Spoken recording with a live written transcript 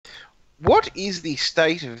What is the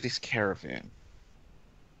state of this caravan?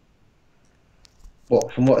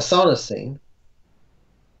 What, from what Asana's seen?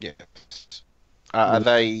 Yes. Are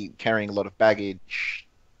they carrying a lot of baggage,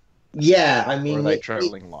 Yeah, I or are mean, they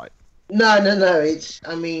traveling light? no.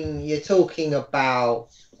 You're talking about,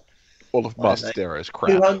 All of I don't know, Master Darrow's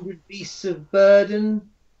crap. 200 beasts of burden.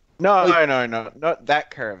 No, Wait, no, not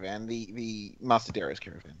that caravan. The Master Darrow's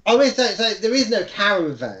caravan. I mean, so there is no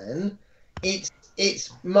caravan. It's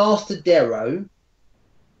Master Darrow.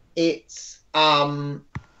 It's someone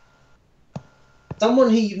who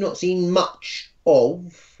you've not seen much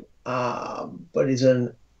of, but is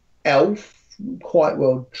an elf, quite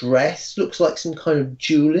well dressed. Looks like some kind of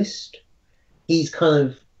duelist. He's kind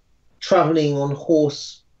of traveling on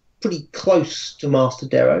horse pretty close to Master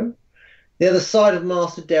Darrow. The other side of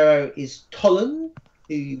Master Darrow is Tollan,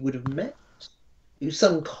 who you would have met, who's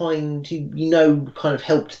some kind who kind of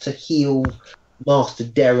helped to heal Master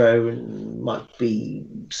Darrow and might be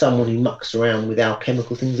someone who mucks around with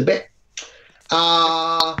alchemical things a bit.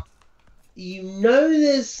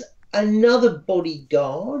 There's another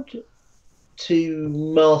bodyguard to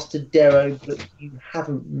Master Darrow, but you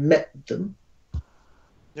haven't met them.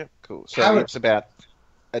 Yep, cool. So it's about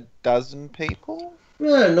a dozen people?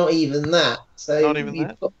 No, not even that. So Not even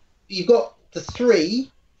that? You've got the three.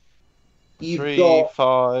 You've 3, got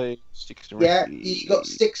 5, 6, and Ricky. you've got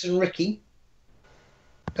Styx and Ricky.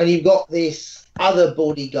 And you've got this other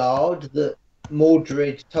bodyguard that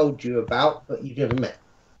Mordred told you about, but you've never met.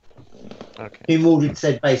 Okay. Who Mordred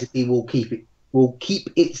said basically will keep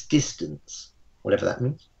its distance, whatever that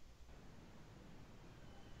means.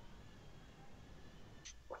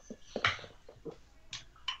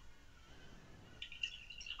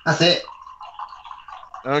 That's it.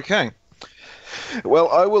 Okay. Well,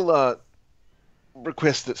 I will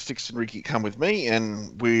request that Styx and Ricky come with me,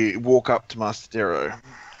 and we walk up to Master Darrow.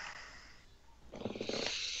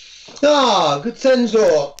 Ah, good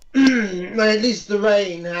sensor. At least the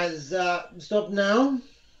rain has stopped now.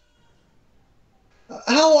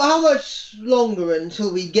 How much longer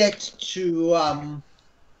until we get to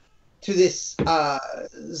this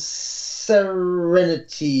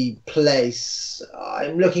Serenity place?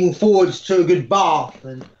 I'm looking forward to a good bath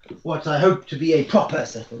and what I hope to be a proper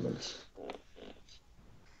settlement.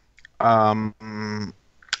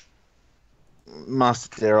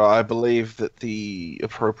 Master Darrow, I believe that the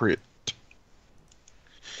appropriate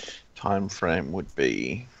time frame would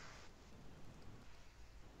be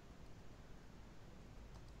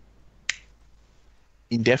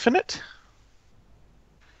indefinite.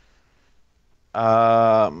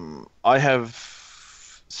 I have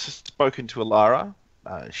spoken to Alara.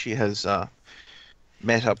 She has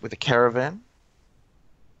met up with a caravan.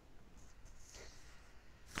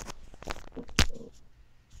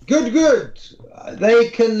 Good. They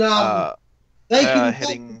can They come are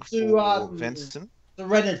heading to for Venston.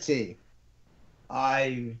 Serenity.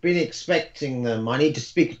 I've been expecting them. I need to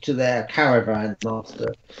speak to their caravan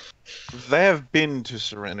master. They have been to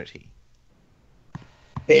Serenity.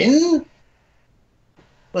 Been?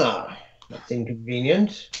 Ah, that's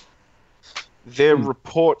inconvenient. Their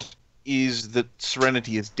report is that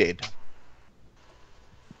Serenity is dead.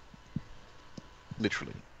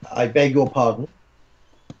 Literally. I beg your pardon.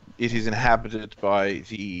 It is inhabited by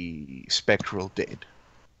the spectral dead.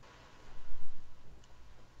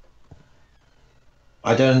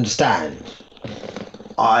 I don't understand.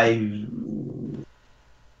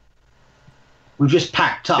 We just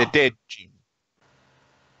packed up. They're dead, Jim.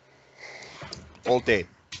 All dead.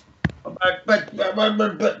 But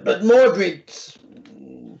Mordred,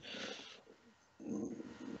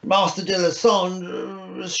 Master de la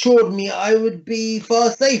Sonde, assured me I would be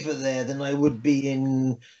far safer there than I would be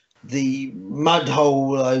in the mud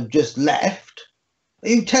hole I've just left. Are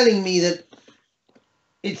you telling me that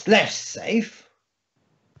it's less safe?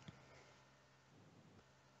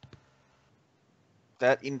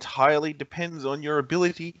 That entirely depends on your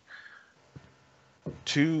ability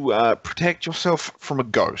to protect yourself from a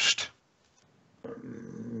ghost.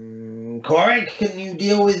 Correct, can you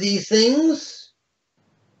deal with these things?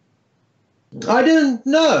 I don't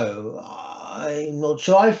know. I'm not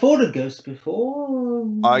sure I fought a ghost before.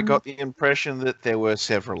 I got the impression that there were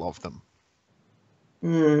several of them.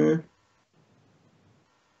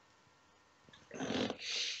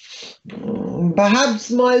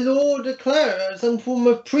 Perhaps my lord declare some form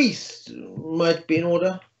of priest might be in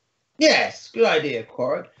order. Yes, good idea,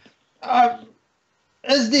 Quark.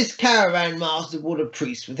 Has this caravan master brought a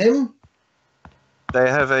priest with him? They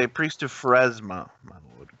have a priest of Pharasma, my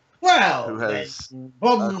lord. Well, who has,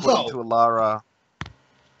 problem according solved. to Alara,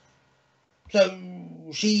 So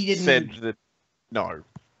she didn't. said that no.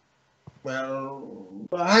 Well,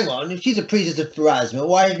 hang on. If she's a priestess of Pharasma,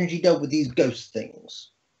 why hasn't she dealt with these ghost things?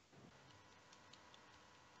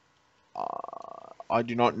 I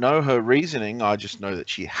do not know her reasoning. I just know that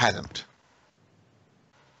she hasn't.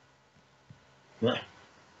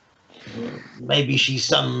 Maybe she's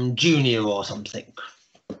some junior or something.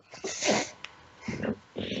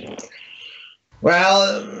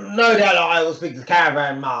 Well, no doubt I will speak to the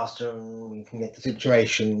caravan master and we can get the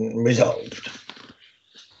situation resolved.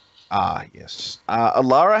 Yes.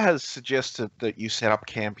 Alara has suggested that you set up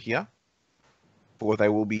camp here, for they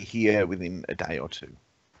will be here within a day or two.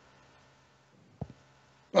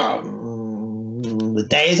 The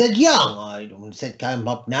day is young. I don't set camp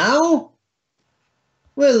up now.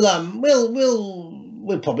 We're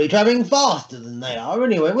probably traveling faster than they are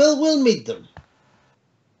anyway. We'll meet them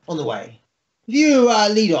on the way. If you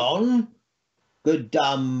lead on, good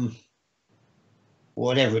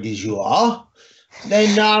whatever it is you are,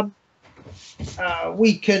 then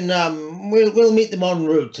we can we'll meet them en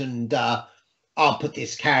route, and I'll put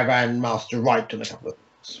this caravan master right on a couple of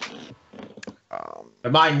things.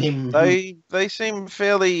 Remind him. They seem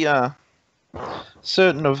fairly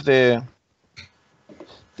certain of their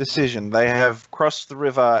decision. They have crossed the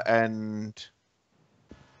river, and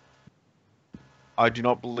I do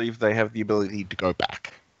not believe they have the ability to go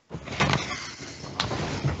back.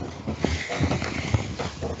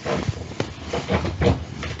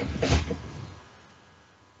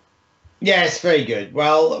 Yes, very good.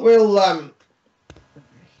 Well, we'll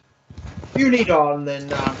you lead on,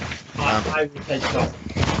 then I will take it off.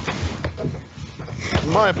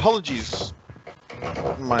 My apologies,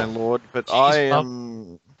 my lord, but I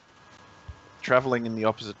am traveling in the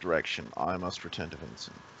opposite direction. I must return to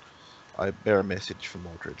Vincent. I bear a message for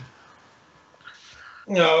Mordred.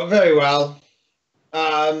 No, very well.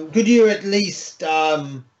 Could you at least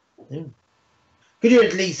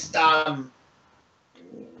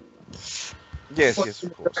Yes, point yes, in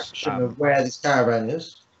of the course. direction of where this caravan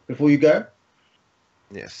is before you go?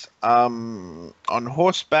 Yes. On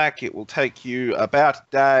horseback, it will take you about a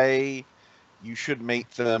day. You should meet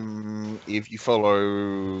them if you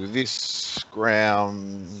follow this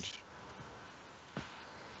ground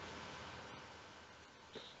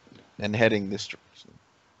and heading this direction.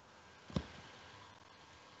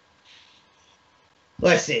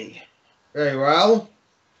 Let's see. Very well.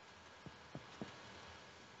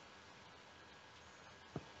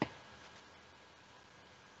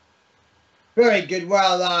 Very good.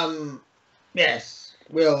 Well, yes,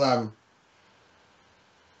 we'll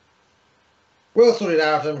sort it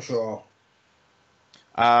out, I'm sure.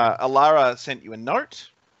 Alara sent you a note.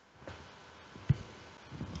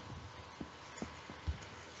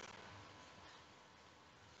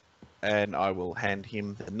 And I will hand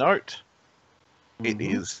him the note. It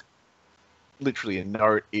is literally a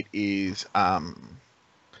note. It is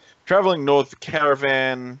traveling north the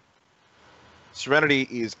caravan. Serenity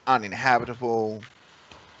is uninhabitable.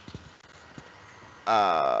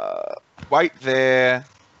 Wait there.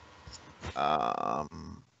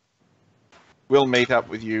 We'll meet up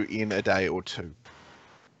with you in a day or two.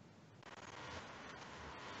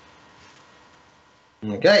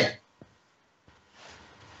 Okay.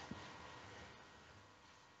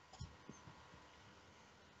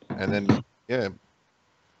 And then, yeah,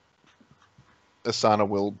 Asana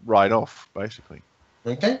will ride off, basically.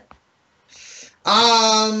 Okay.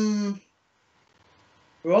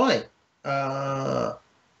 Right.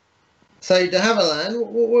 So de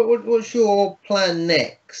Havilland, what's your plan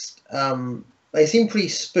next? They seem pretty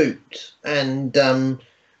spooked, and the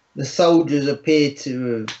soldiers appear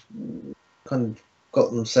to have kind of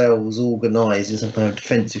got themselves organised in some kind of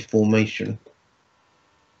defensive formation.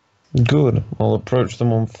 Good. I'll approach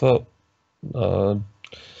them on foot.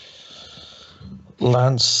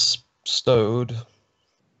 Lance stowed.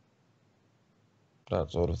 That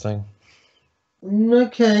sort of thing.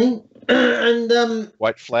 Okay. And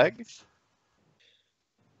White flag?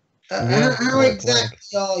 Yeah, how white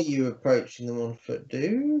exactly are you approaching them on foot,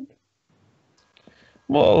 dude?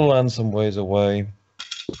 Well, I'll land some ways away.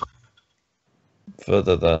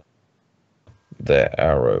 Further than their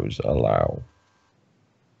arrows allow.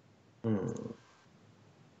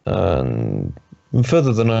 And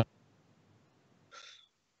further than I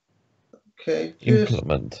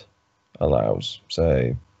implement allows,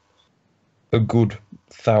 say, a good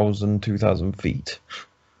 1,000, 2,000 feet.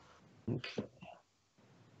 Okay.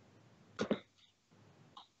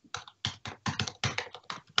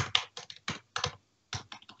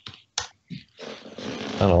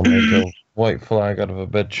 And I'll make a white flag out of a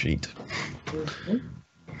bedsheet.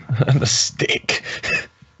 And a stick.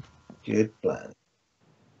 Good plan.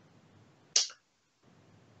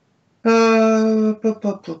 So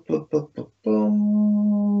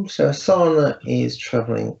Asana is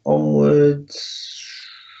travelling onwards.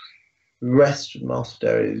 The rest of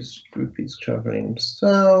Mastero's group is travelling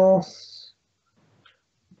south.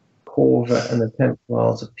 Corva and the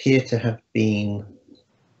Templars appear to have been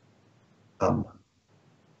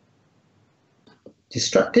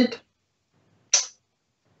distracted.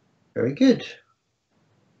 Very good.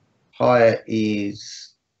 Hire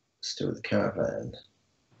is still with the caravan.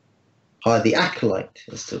 Hire the Acolyte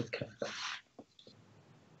is still with the caravan.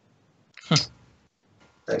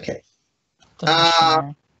 Okay.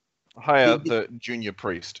 Doesn't Hire the junior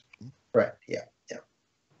priest. Right, yeah.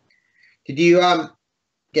 Did you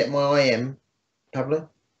get my IM, Pablo?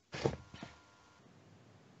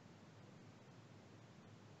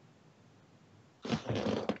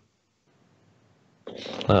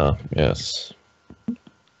 Ah, yes.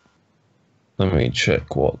 Let me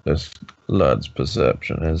check what this lad's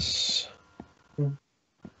perception is.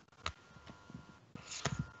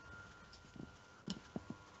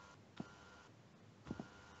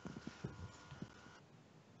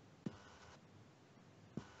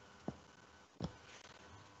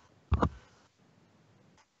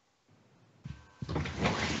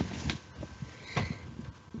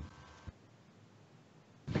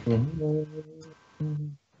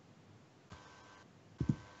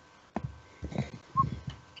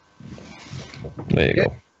 There you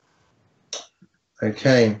go.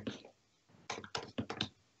 Okay.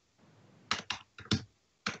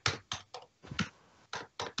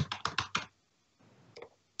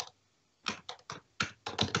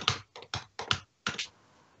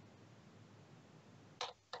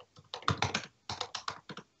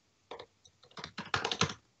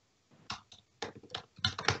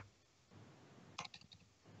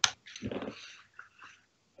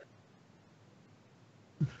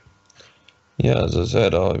 Yeah, as I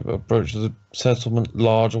said, I approached the settlement,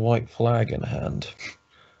 large white flag in hand.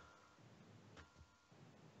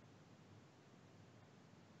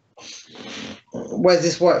 Where's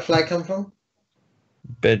this white flag come from?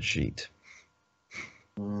 Bedsheet.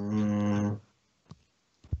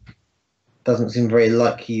 Doesn't seem very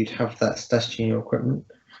likely you'd have that stashed in your equipment.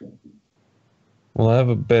 Well, I have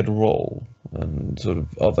a bedroll and sort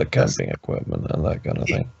of other camping equipment and that kind of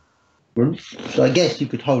thing. So I guess you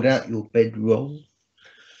could hold out your bedroll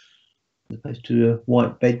as opposed to a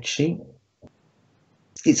white bed sheet.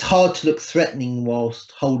 It's hard to look threatening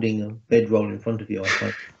whilst holding a bedroll in front of you, I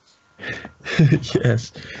find.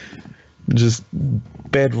 Yes. Just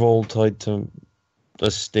bedroll tied to a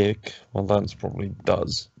stick. Well, that's probably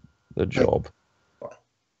does the job.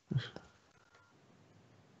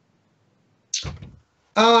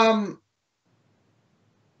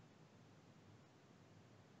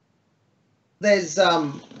 There's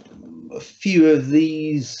a few of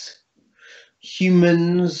these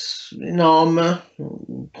humans in armor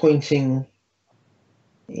pointing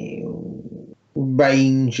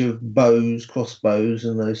range of bows, crossbows,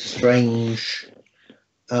 and those strange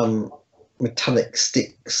metallic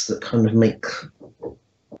sticks that kind of make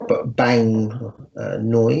bang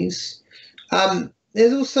noise.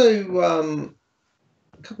 There's also a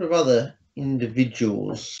couple of other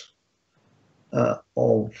individuals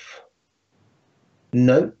of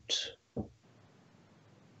note.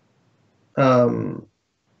 One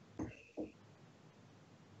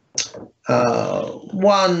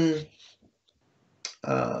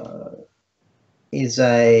is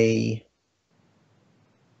a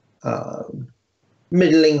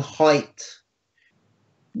middling height,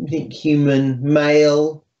 I think human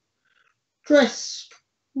male, dressed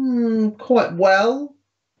quite well.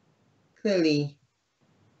 Clearly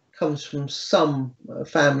comes from some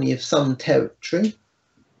family of some territory.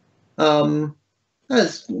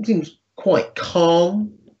 Seems quite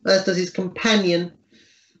calm, as does his companion,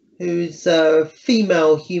 who's a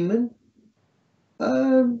female human,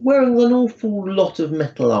 wearing an awful lot of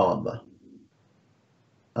metal armor.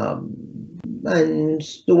 And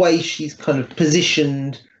the way she's kind of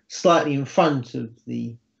positioned slightly in front of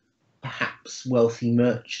the perhaps wealthy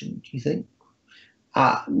merchant, you think?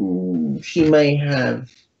 She may have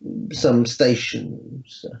some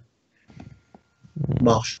stations,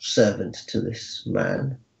 martial servant to this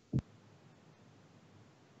man.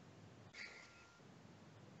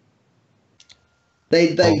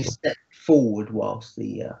 They step forward whilst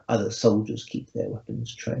the other soldiers keep their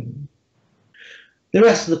weapons trained. The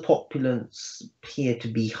rest of the populace appear to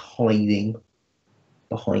be hiding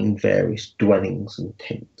behind various dwellings and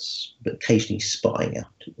tents, but occasionally spying out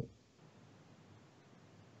of them.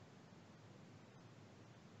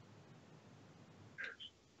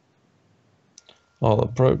 I'll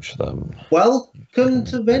approach them. Welcome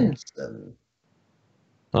to Venson.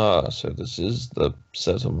 Ah, so this is the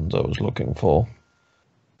settlement I was looking for.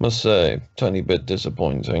 Must say, tiny bit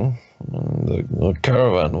disappointing. And the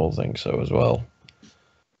caravan will think so as well.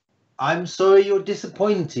 I'm sorry you're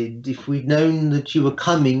disappointed. If we'd known that you were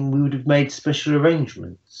coming, we would have made special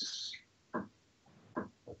arrangements.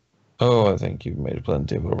 Oh, I think you've made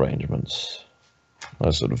plenty of arrangements. I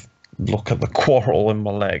sort of look at the quarrel in my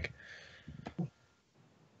leg.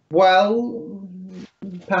 Well,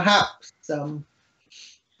 perhaps a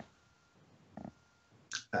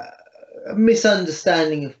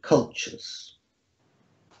misunderstanding of cultures.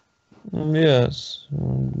 Yes,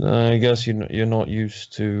 I guess you're not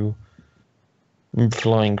used to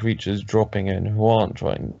flying creatures dropping in who aren't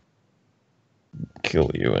trying to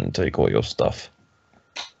kill you and take all your stuff.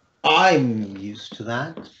 I'm used to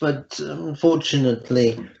that, but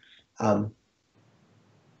unfortunately,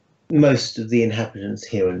 most of the inhabitants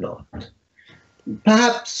here are not.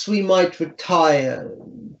 Perhaps we might retire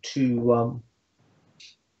to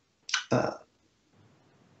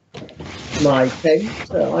my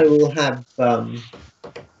tent. I will have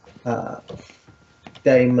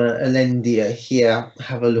Dame Elendia here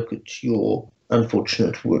have a look at your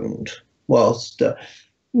unfortunate wound, whilst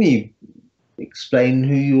you explain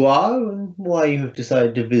who you are and why you have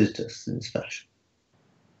decided to visit us in this fashion.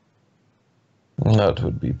 That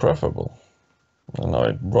would be preferable. And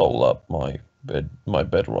I'd roll up my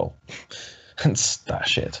bedroll and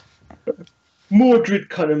stash it. Mordred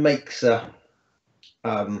kind of makes a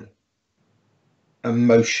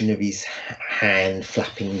motion of his hand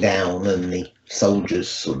flapping down, and the soldiers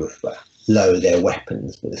sort of lower their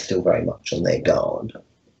weapons, but they're still very much on their guard.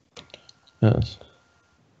 Yes.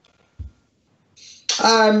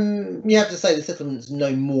 You have to say the settlement's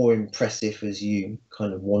no more impressive as you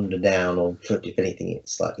kind of wander down on foot. If anything,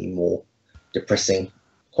 it's slightly more depressing,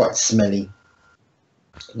 quite smelly,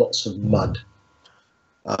 lots of mud.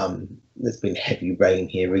 There's been heavy rain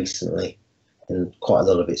here recently, and quite a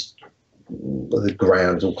lot of the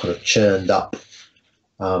ground is all kind of churned up.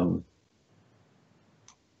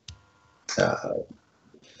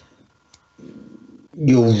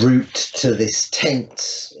 Your route to this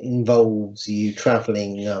tent involves you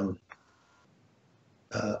travelling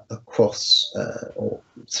across or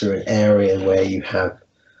through an area where you have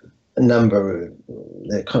a number of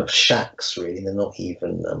they're kind of shacks. Really, they're not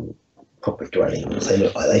even proper dwellings. They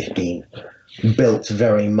look like they've been built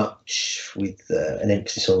very much with an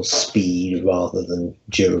emphasis on speed rather than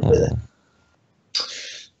durability.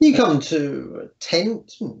 You come to a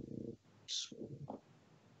tent.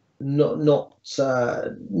 Not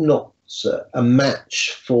a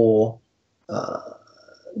match for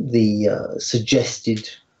the suggested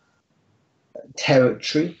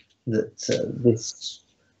territory that this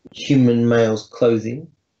human male's clothing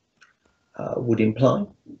would imply.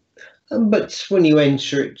 But when you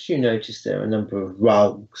enter it, you notice there are a number of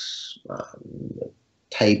rugs, a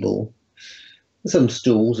table, some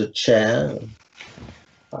stools, a chair,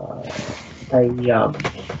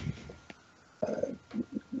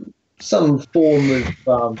 some form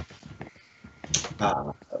of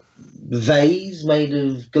vase made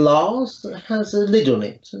of glass that has a lid on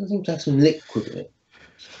it. So it seems to have some liquid in it.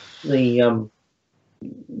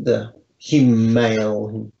 The human male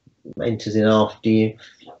who enters in after you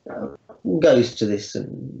goes to this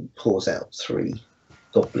and pours out 3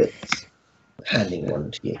 goblets, handing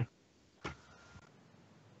one to you.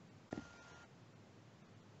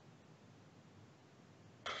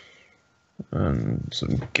 And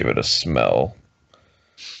sort of give it a smell.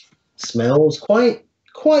 Smells quite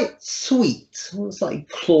sweet. It's like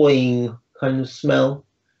cloying kind of smell.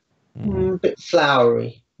 A bit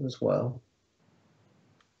flowery as well.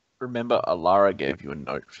 Remember, Alara gave you a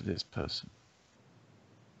note for this person.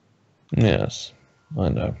 Yes, I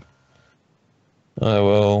know. I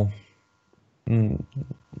will.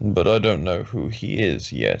 But I don't know who he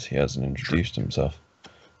is yet. He hasn't introduced himself.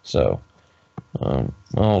 So,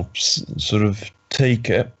 I'll sort of take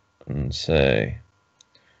it and say,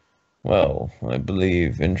 well, I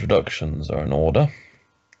believe introductions are in order.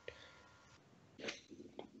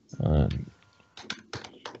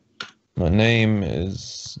 My name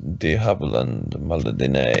is De Haviland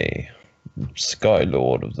Maladine, Sky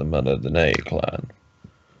Lord of the Maladine clan.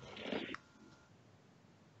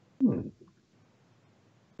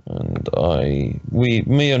 And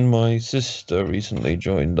me and my sister recently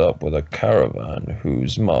joined up with a caravan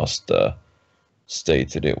whose master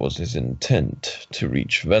stated it was his intent to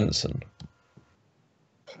reach Venson.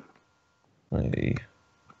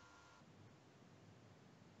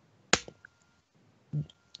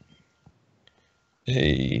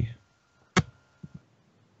 He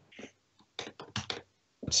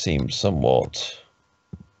seems somewhat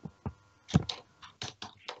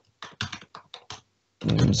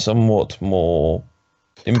somewhat more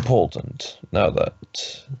important now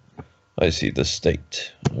that I see the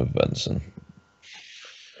state of Benson.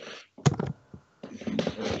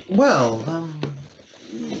 Well,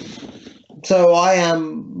 so I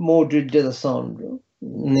am Mordred de la Cendre,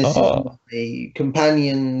 and this is my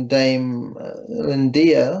companion, Dame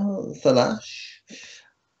Lindia Thalash.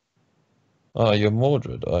 You're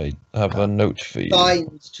Mordred. I have a note for you.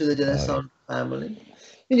 Signs to the de la Cendre family.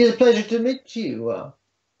 It is a pleasure to meet you.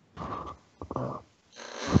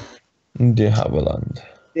 De Haviland.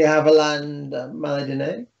 De Haviland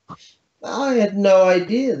Maladine. I had no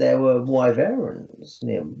idea there were wyverns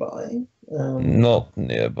nearby. Not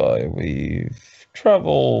nearby. We've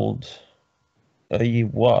travelled a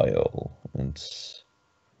while. It's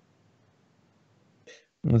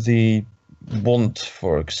the want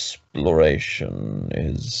for exploration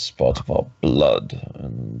is part of our blood,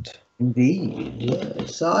 and Indeed,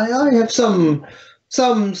 yes. I have some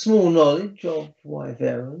small knowledge of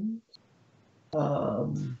wyverns.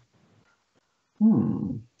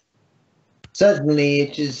 Certainly,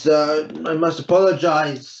 it is. I must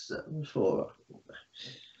apologise for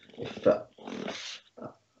if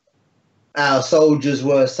our soldiers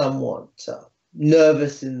were somewhat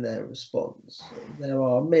nervous in their response. There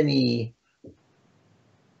are many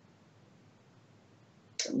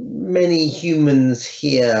humans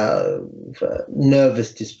here of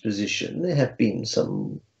nervous disposition. There have been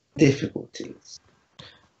some difficulties.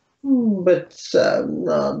 But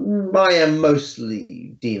I am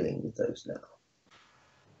mostly dealing with those now.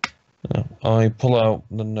 I pull out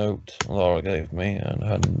the note Laura gave me and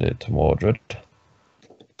hand it to Mordred.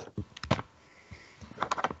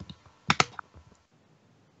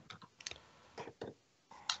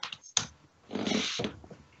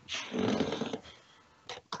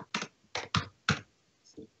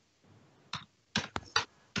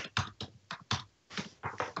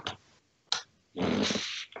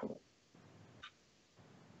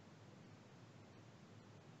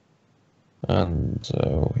 And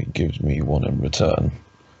so he gives me one in return.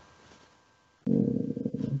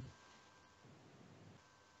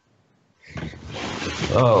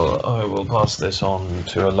 Oh, I will pass this on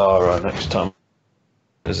to Alara next time.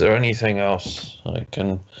 Is there anything else I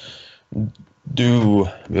can do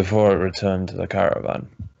before I return to the caravan?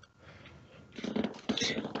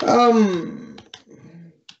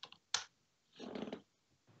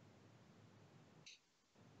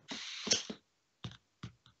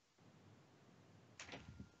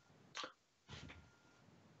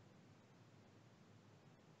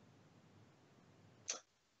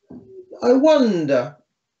 I wonder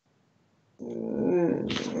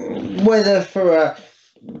whether for a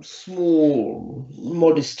small,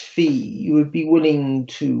 modest fee you would be willing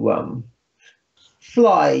to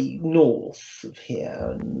fly north of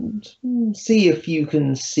here and see if you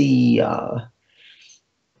can see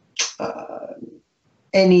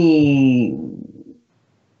any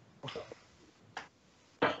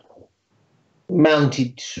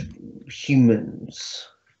mounted humans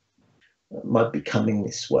that might be coming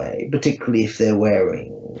this way, particularly if they're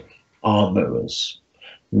wearing armor as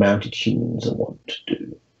mounted humans are wont to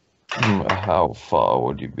do. How far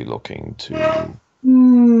would you be looking to?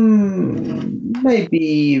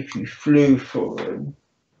 Maybe if you flew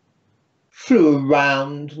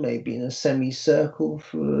around, maybe in a semicircle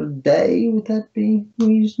for a day, would that be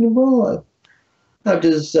reasonable? How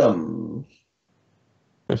does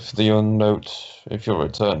If your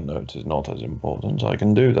return note is not as important, I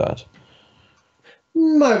can do that.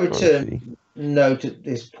 my return note at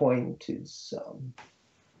this point is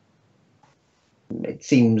it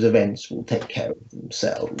seems events will take care of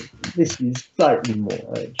themselves. This is slightly more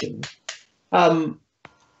urgent.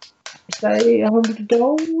 Say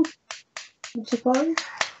 $100, I suppose.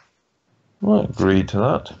 I agree to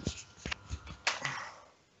that.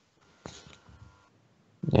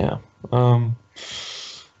 Yeah.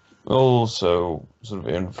 Also, sort of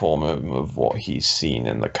inform him of what he's seen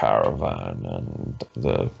in the caravan and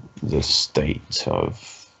the state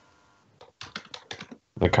of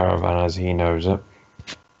the caravan as he knows it.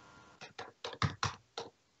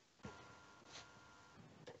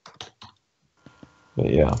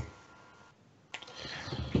 But yeah.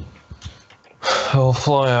 I'll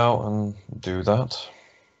fly out and do that.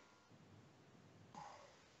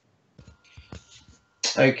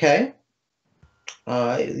 Okay.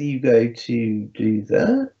 You go to do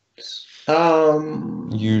that.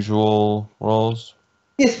 Usual rolls.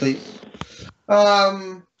 Yes, please.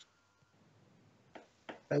 Okay.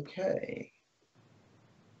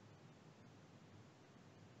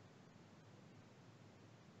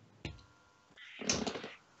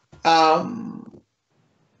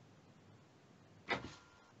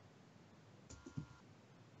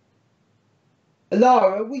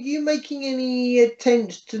 Lara, were you making any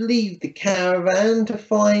attempts to leave the caravan to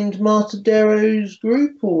find Martadero's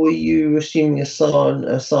group, or were you assuming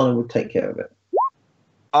Asana would take care of it?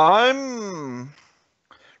 I'm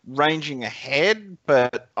ranging ahead,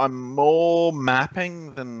 but I'm more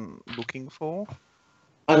mapping than looking for.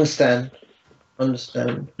 Understand.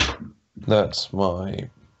 That's my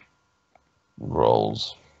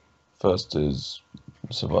roles. First is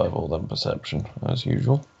survival, then perception, as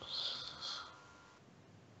usual.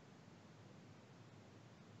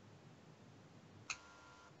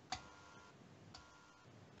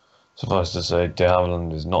 Suffice to say,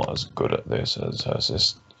 Dowland is not as good at this as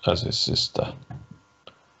his sister.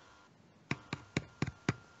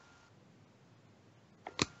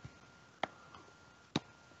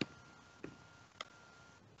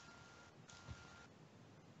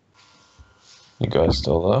 You guys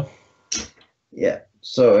still there? Yeah,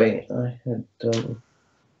 sorry, I had to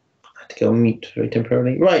go on mute very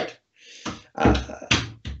temporarily. Right,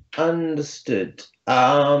 understood.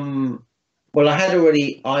 Well, I had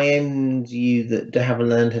already IM'd you that de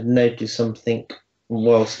Havilland had noticed something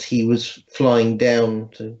whilst he was flying down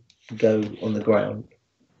to go on the ground.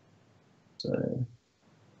 So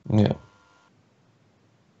Yeah.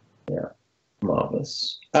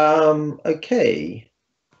 marvelous. Okay.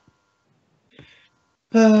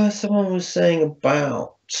 Someone was saying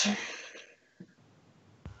about.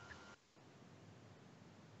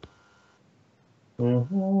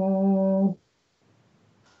 Mhm.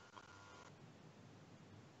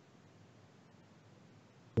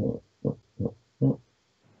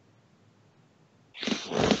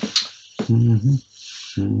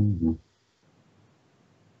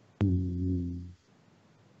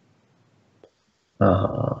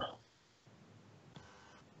 Ah.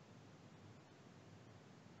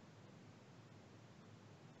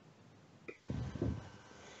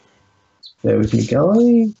 There with me,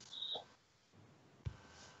 guys.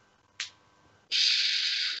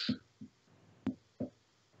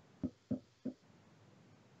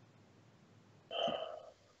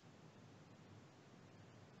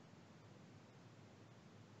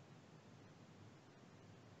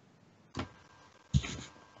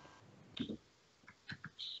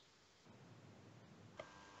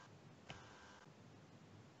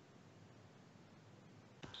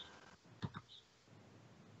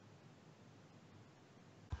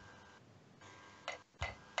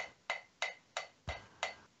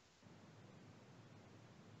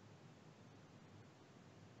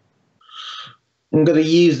 I'm going to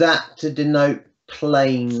use that to denote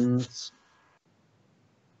planes.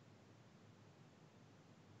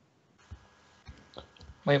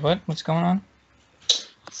 Wait, what? What's going on?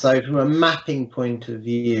 So from a mapping point of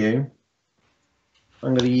view,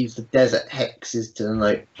 I'm going to use the desert hexes to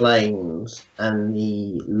denote plains and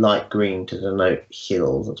the light green to denote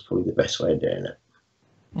hills. That's probably the best way of doing it.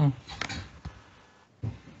 Mm.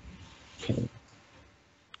 Okay.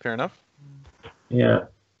 Fair enough. Yeah.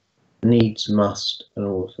 Needs, must, and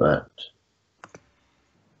all of that.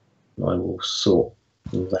 I will sort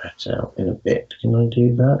that out in a bit. Can I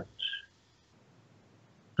do that?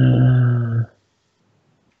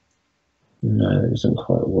 No, that doesn't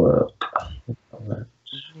quite work.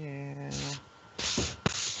 Yeah.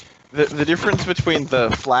 The difference between the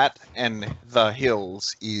flat and the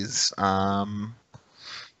hills is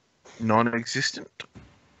non-existent.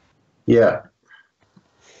 Yeah.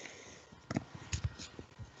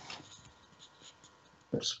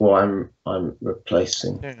 That's why I'm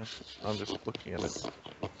replacing. Yeah, I'm just looking at it.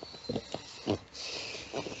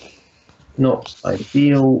 Not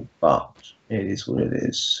ideal, but it is what it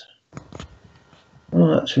is.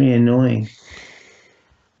 Oh, that's really annoying.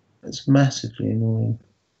 It's massively annoying.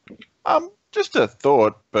 Just a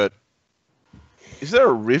thought, but is there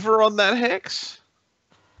a river on that hex?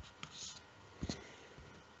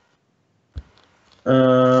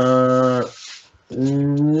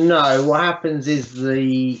 No. What happens is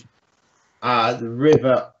the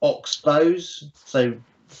river oxbows. So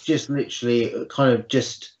just literally, kind of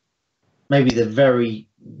just maybe the very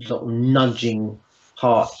sort of nudging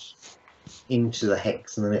part into the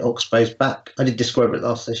hex, and then it oxbows back. I did describe it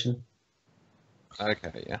last session.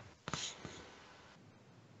 Okay, yeah.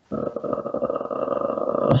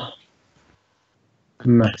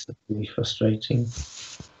 Massively frustrating.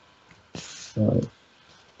 Right.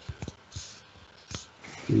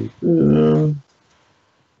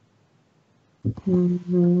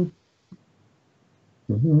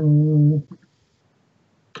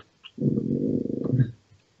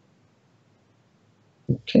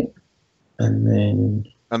 Okay, and then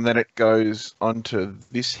And then it goes onto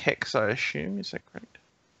this hex, I assume. Is that correct?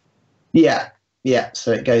 yeah, Yeah,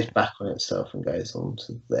 so it goes back on itself and goes on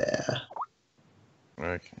to there.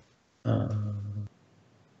 Okay.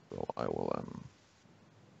 Well, I will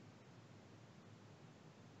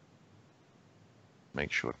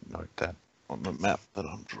make sure to note that on the map that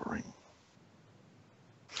I'm drawing.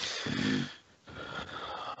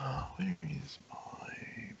 Where is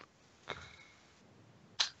my...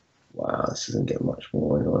 Wow, this doesn't get much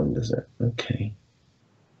more annoying, does it? Okay.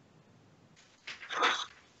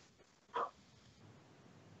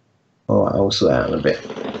 Alright, I'll sort that out in a bit.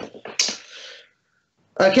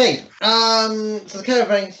 Okay, so the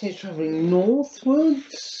caravan continues travelling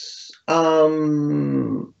northwards.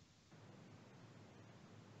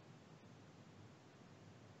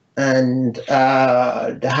 And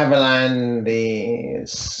de Havilland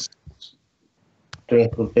is doing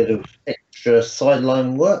a bit of extra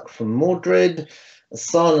sideline work from Mordred.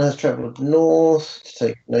 Asana has travelled north to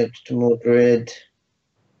take note to Mordred.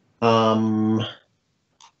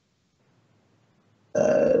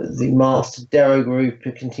 The Master Darrow group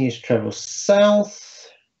continues to travel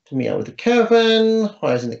south to meet up with the caravan.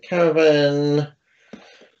 Hires in the caravan.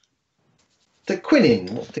 De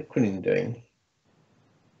Quinin, what's De Quinin doing?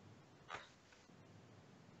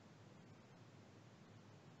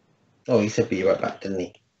 Oh, he said be right back, didn't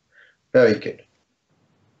he? Very good.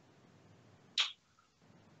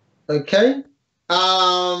 Okay.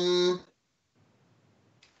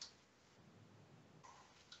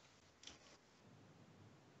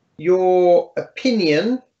 Your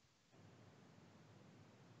opinion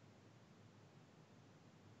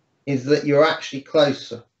is that you're actually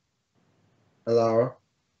closer, Alara.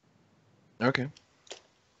 Okay.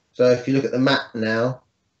 So if you look at the map now,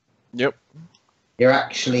 Yep. you're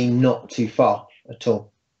actually not too far at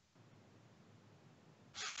all.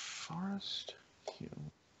 Forest Hill.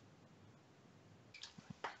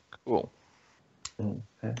 Cool.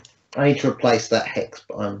 Okay. I need to replace that hex,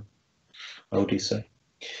 but I'll do so.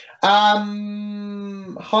 Hyatt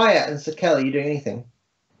and Sakel, are you doing anything?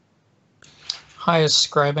 High is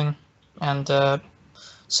scribing, and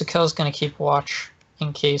Sakel's gonna keep watch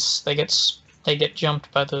in case they get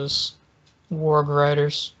jumped by those warg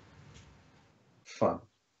riders. Fun.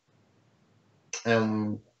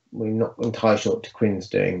 We're not entirely sure what Quinn's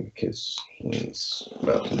doing because he's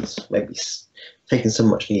maybe taking so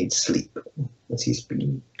much needed sleep as he's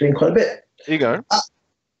been doing quite a bit. Ego.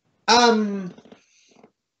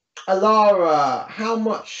 Alara, how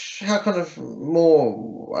kind of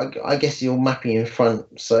more, I guess you're mapping in front,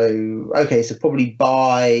 so, okay, so probably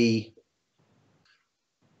by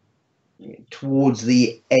towards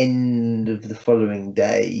the end of the following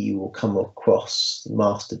day, you will come across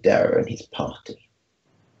Master Darrow and his party.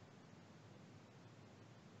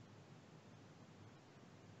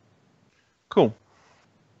 Cool.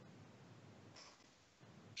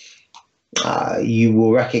 You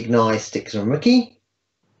will recognise Styx and Ricky.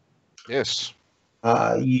 Yes.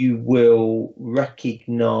 You will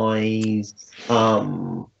recognise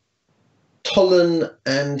Tolan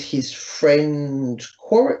and his friend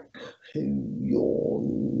Quarrick, who you're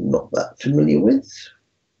not that familiar with.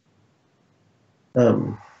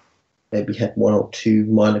 Maybe had one or two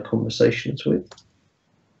minor conversations with.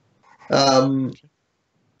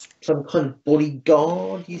 Some kind of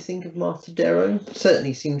bodyguard, you think, of Master Darrow.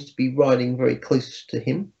 Certainly seems to be riding very close to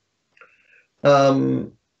him.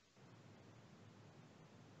 And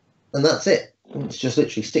that's it. It's just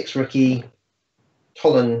literally Styx, Ricky,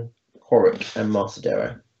 Tolan, Quarrick, and Master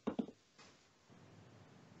Darrow.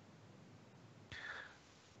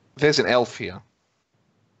 There's an elf here.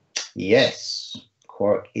 Yes,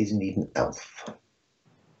 Quarrick is indeed an elf.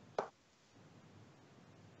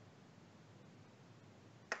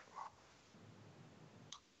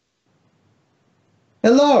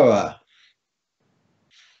 Alara.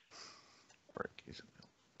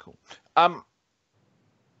 Cool.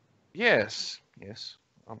 Yes.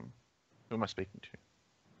 Who am I speaking to?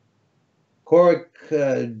 Quarrick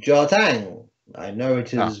Jartang. I know it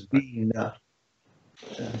has been.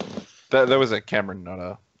 There was a Cameron, not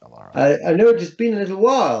a Alara. I know it has been a little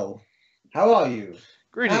while. How are you?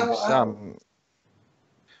 Greetings.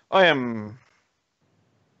 I am.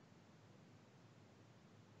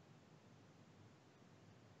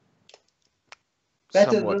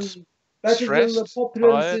 Better somewhat than the stressed,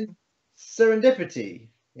 populace tired. in Serendipity,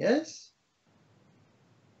 yes?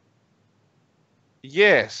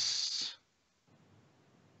 Yes.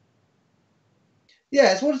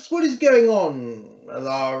 Yes, what is going on,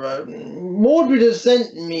 Alara? Mordred has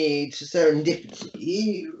sent me to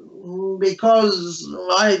Serendipity because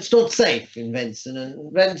it's not safe in Venson,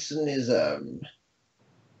 and Venson is a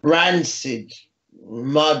rancid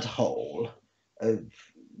mud hole of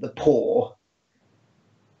the poor.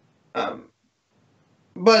 Um,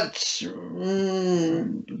 but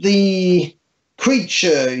the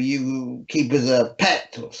creature you keep as a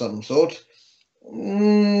pet of some sort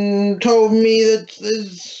told me that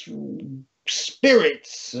there's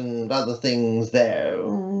spirits and other things there.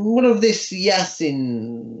 What of this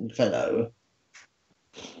Yasin fellow?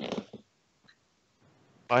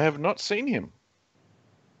 I have not seen him.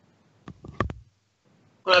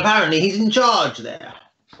 Well, apparently he's in charge there.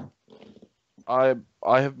 I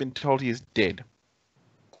have been told he is dead.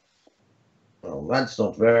 Well, that's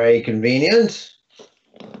not very convenient.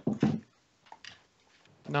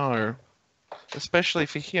 No, especially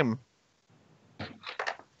for him.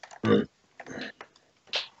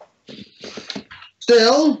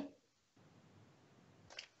 Still,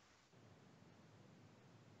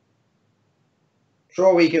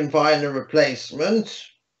 sure we can find a replacement.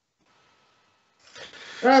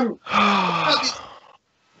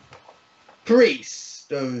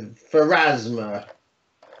 Priest of Pharasma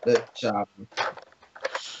that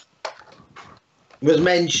was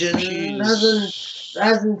mentioned.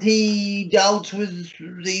 Hasn't he dealt with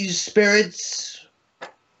these spirits?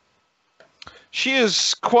 She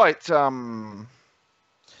is quite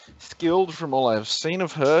skilled from all I have seen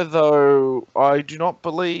of her, though I do not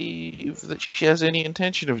believe that she has any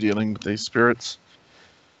intention of dealing with these spirits.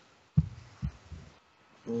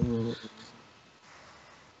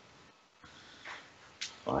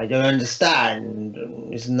 I don't understand.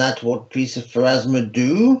 Isn't that what priests of Pharasma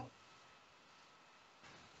do?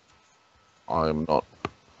 I'm not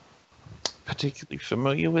particularly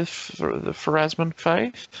familiar with the Pharasman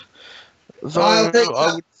faith, though I'll take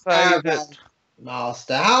I would say caravan, that...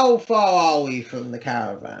 Master. How far are we from the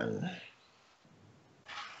caravan?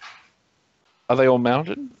 Are they all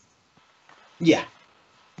mounted? Yeah.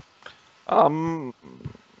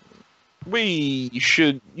 You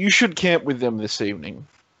should camp with them this evening.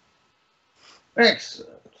 Excellent.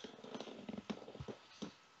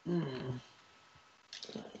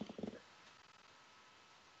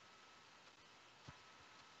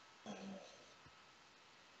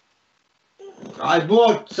 I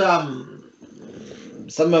bought some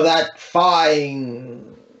of that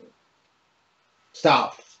fine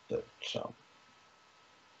stuff that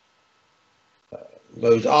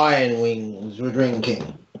those iron wings were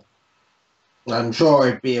drinking. I'm sure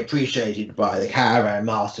it'd be appreciated by the caravan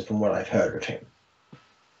master from what I've heard of him.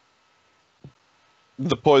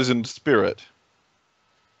 The poisoned spirit.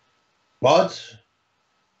 What?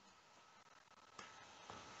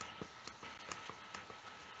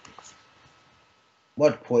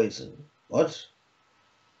 What poison? What?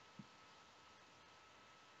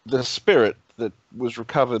 The spirit that was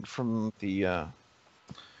recovered from the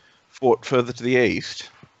fort further to the east.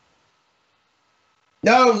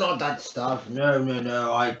 No, not that stuff.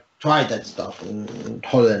 No. I tried that stuff, and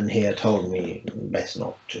Holland here told me best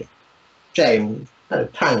not to. Shame. Had a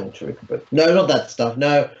tang to recover. No, not that stuff.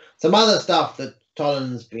 No, some other stuff that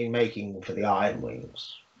Tolan's been making for the Iron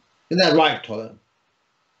Wings. Isn't that right, Tolan?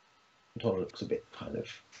 Tolan looks a bit kind of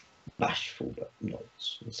bashful, but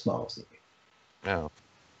nods and smiles at me. No.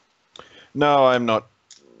 No, I'm not.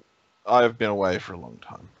 I've been away for a long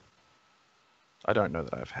time. I don't know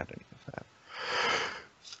that I've had any of that.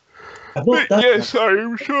 But yes,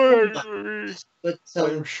 I'm sure. But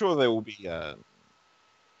I'm sure there will be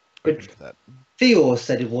but of that. Theo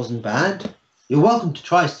said it wasn't bad. You're welcome to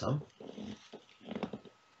try some.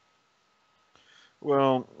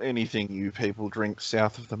 Well, anything you people drink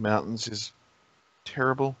south of the mountains is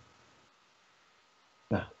terrible.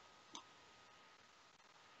 No.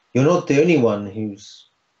 You're not the only one who's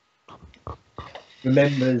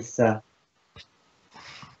remembers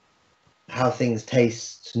how things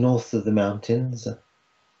taste north of the mountains,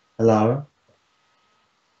 Alara.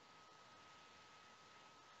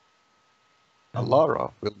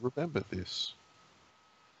 Alara will remember this.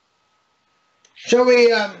 Shall we,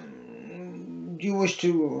 do you wish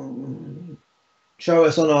to show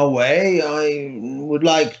us on our way? I would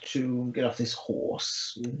like to get off this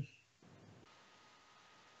horse.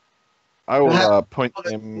 I will point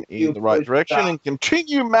them in the right direction and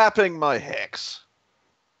continue mapping my hex.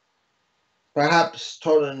 Perhaps,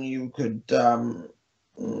 Tolan, you could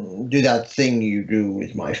do that thing you do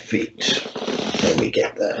with my feet when we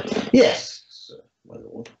get there. Yes, sir, my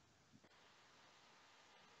lord.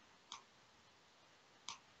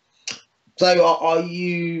 So, are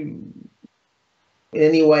you in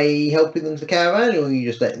any way helping them to the caravan, or are you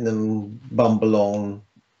just letting them bumble on?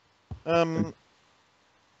 Am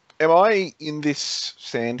I in this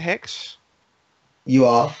sand hex? You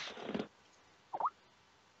are.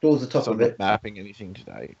 Towards the top So of I'm it. not mapping anything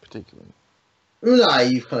today, particularly. No,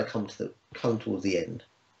 you've kind of come towards the end.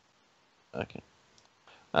 Okay.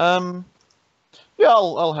 Yeah,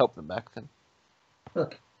 I'll help them back then.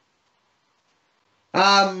 Okay.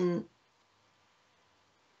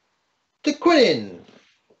 To Quinn.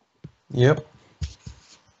 Yep.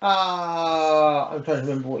 I'm trying to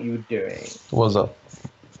remember what you were doing. What's up?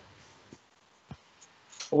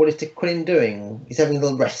 What is Quinn doing? He's having a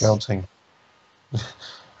little rest. Scouting.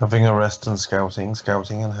 Having a rest and scouting,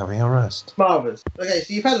 scouting and having a rest. Marvellous. Okay,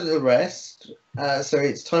 so you've had a little rest. So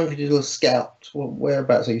it's time for you to do a little scout.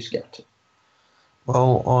 Whereabouts are you scouting?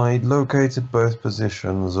 Well, I located both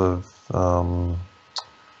positions of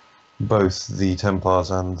both the Templars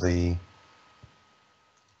and the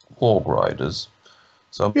Hog Riders.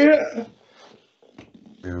 So Yeah.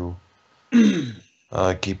 to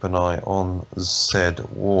keep an eye on said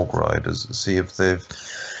Warg Riders, see if they've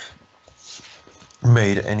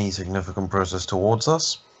made any significant progress towards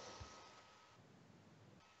us.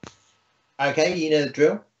 Okay, you know the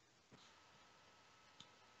drill.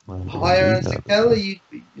 And Higher indeed, no. Sakella,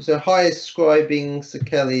 so higher scribing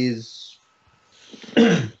Sakella is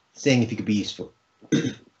seeing if you could be useful.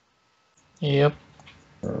 Yep.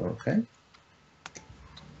 Okay.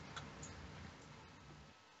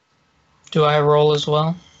 Do I roll as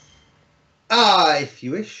well? If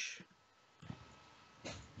you wish.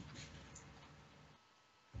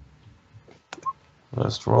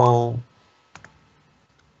 First roll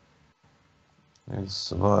is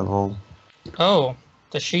survival. Oh,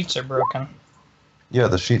 the sheets are broken. Yeah,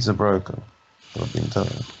 the sheets are broken. Would have been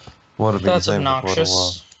the That's same for quite a while.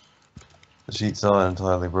 obnoxious. The sheets are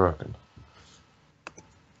entirely broken.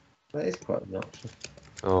 That is quite obnoxious.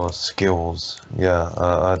 Oh, skills. Yeah,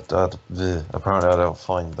 apparently I don't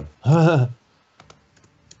find them.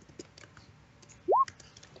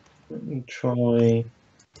 Let me try.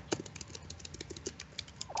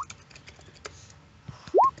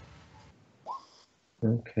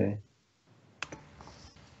 Okay.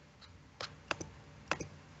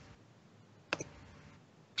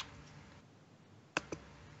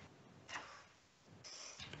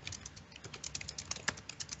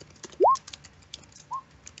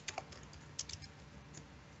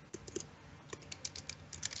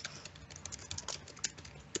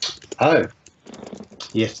 Oh,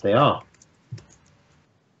 yes, they are.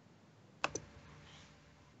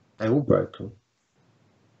 They're all broken.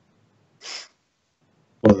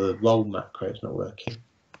 Well, the roll macro is not working.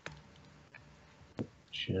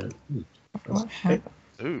 Sure. What happened?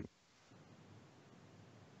 Ooh.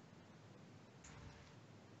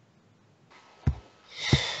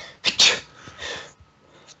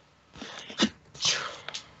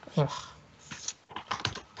 Ugh.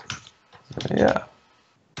 Yeah.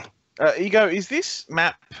 Ego, is this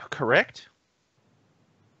map correct?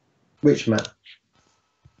 Which map?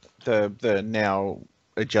 The now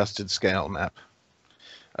adjusted scale map.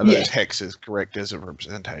 Are those Yes. hexes correct as a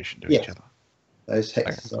representation to Yeah. each other? Those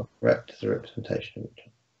hexes are correct as a representation of each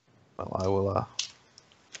other. Well, I will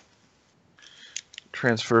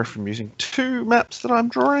transfer from using 2 maps that I'm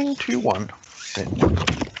drawing to 1. Then.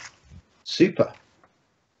 Super.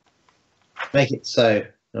 Make it so,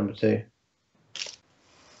 number 2.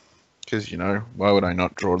 Because, you know, why would I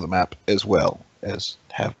not draw the map as well as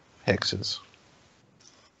have hexes?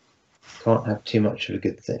 Can't have too much of a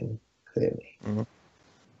good thing, clearly. Mhm.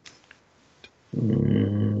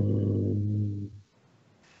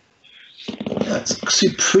 That's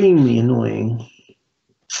supremely annoying.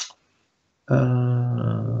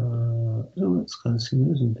 Oh, that's kind of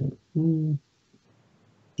similar, isn't it?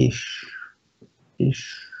 Ish.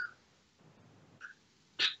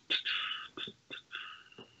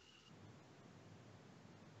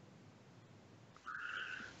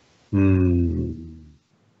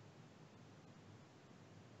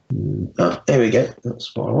 Oh, there we go.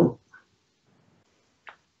 That's what I want.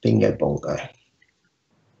 Bingo bongo.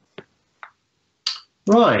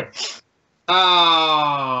 Right.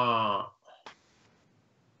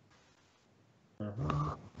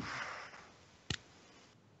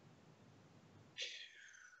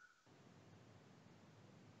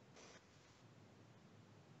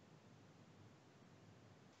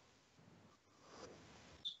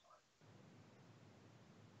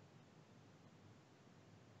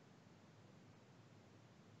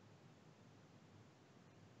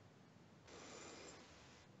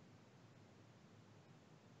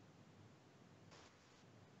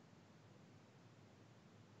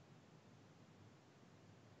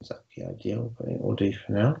 Is that the ideal? But it will do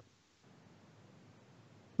for now.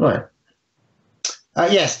 Right.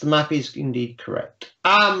 Yes, the map is indeed correct.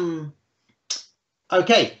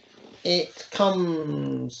 Okay. It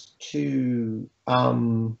comes to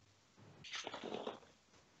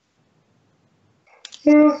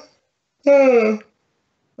To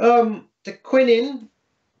Quinin,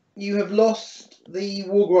 you have lost the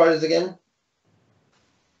Warg Riders again.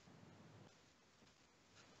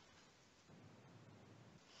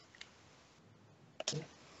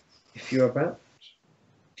 If you're about.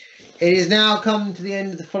 It is now come to the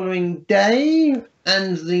end of the following day,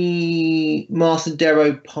 and the Master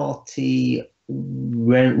Darrow party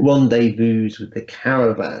rendezvous with the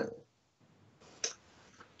caravan.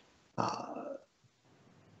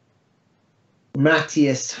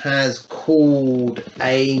 Matthias has called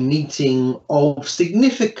a meeting of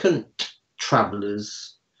significant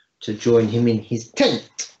travellers to join him in his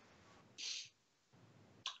tent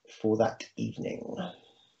for that evening.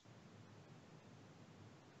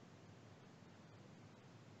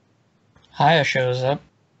 Haya shows up.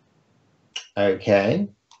 Okay.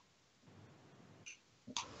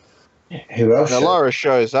 Who else? Now, Laura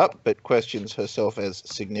shows up, but questions herself as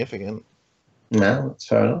significant. No, that's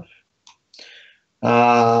fair enough.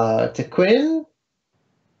 To Quinn?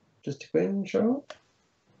 Does to Quinn show up?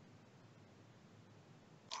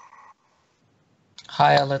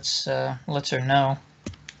 Haya lets her know.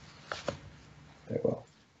 Very well.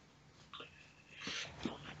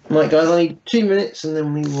 Right, guys, I need 2 minutes and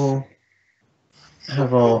then we will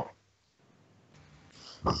have our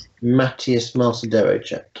Matthias Marcedero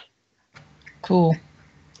check. Cool.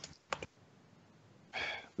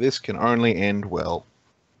 This can only end well.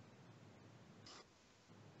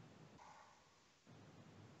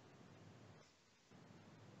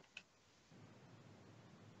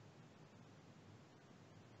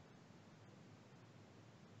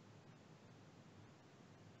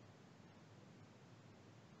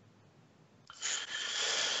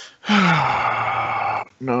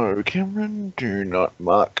 No, Cameron, do not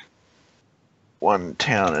mark one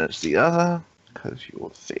town as the other, because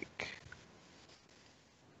you're thick.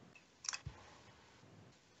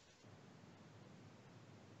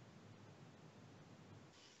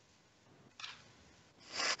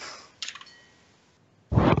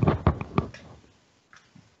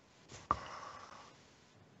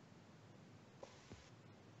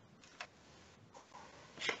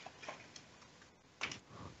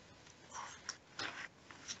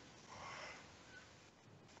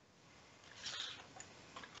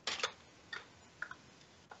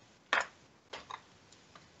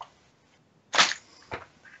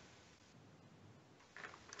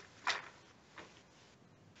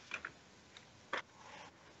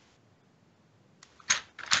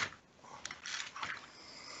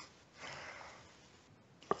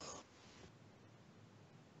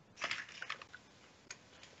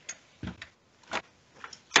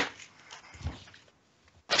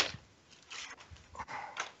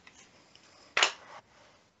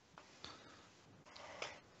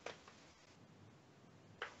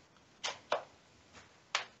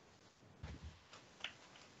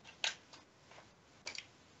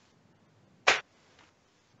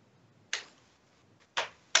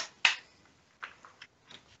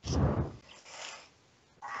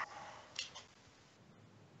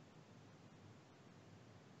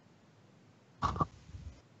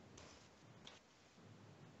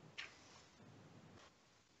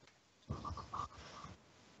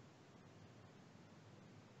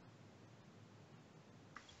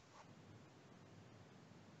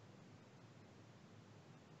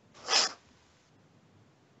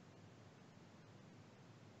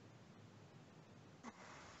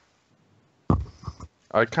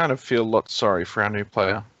 I kind of feel a lot sorry for our new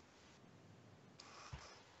player.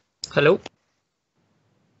 Hello?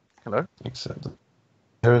 Hello? Except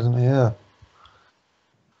there isn't here.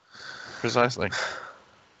 Precisely.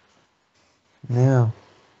 Yeah.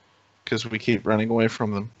 Because we keep running away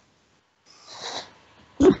from them.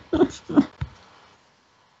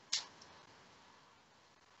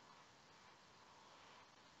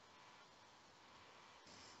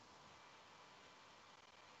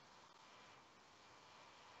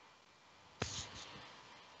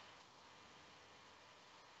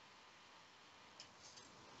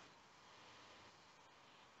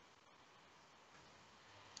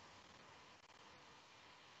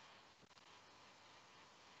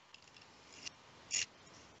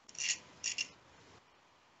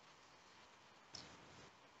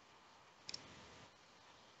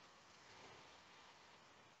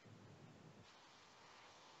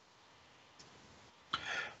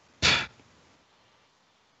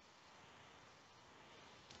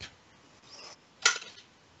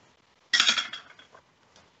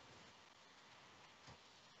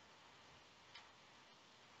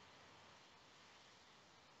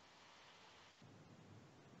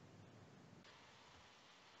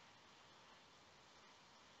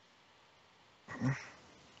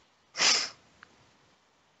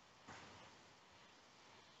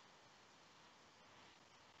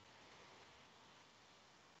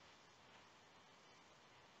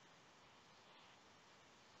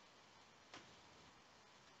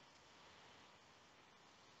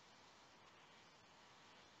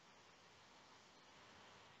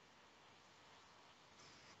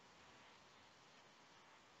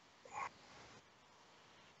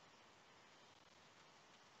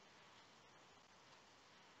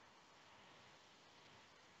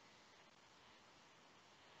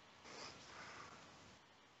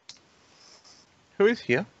 Who is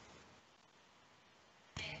here?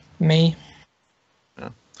 Me.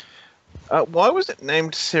 Why was it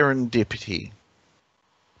named Serendipity?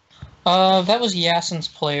 That was Yasin's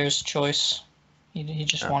player's choice. He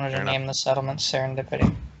just wanted to fair name the settlement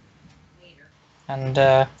Serendipity.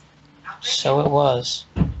 And, so it was.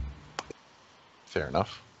 Fair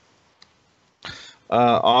enough.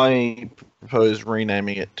 I propose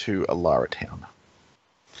renaming it to Alara Town.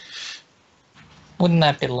 Wouldn't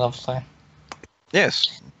that be lovely?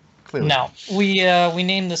 Yes, clearly. No, we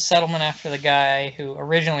named the settlement after the guy who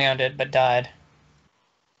originally owned it but died.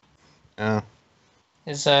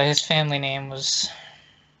 His family name was,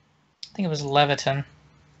 I think it was Leviton.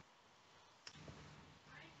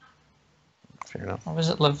 Fair enough. Or was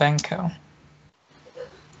it Levenko?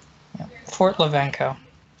 Yeah, Fort Levenko.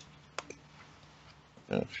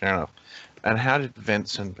 Fair enough. And how did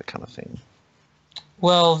Venson become a thing?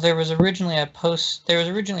 Well, there was originally a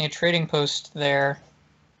trading post there,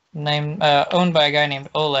 owned by a guy named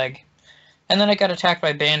Oleg, and then it got attacked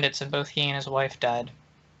by bandits, and both he and his wife died.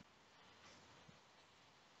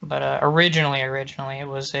 But originally, it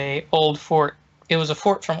was a old fort. It was a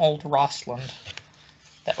fort from old Rossland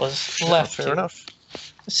that was left fair to enough.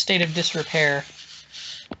 a state of disrepair.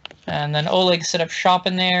 And then Oleg set up shop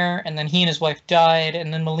in there, and then he and his wife died,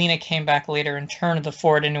 and then Melina came back later and turned the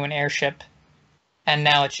fort into an airship. And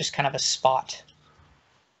now it's just kind of a spot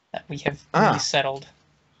that we have resettled.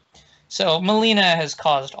 So Melina has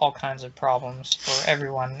caused all kinds of problems for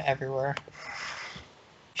everyone everywhere.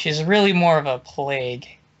 She's really more of a plague.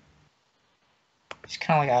 She's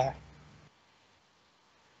kind of like a...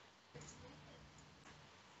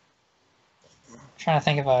 I'm trying to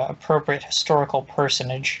think of an appropriate historical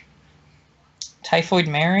personage. Typhoid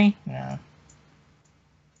Mary? No.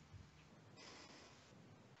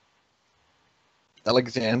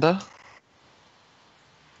 Alexander?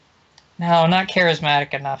 No, not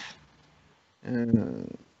charismatic enough.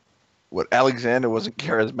 What, Alexander wasn't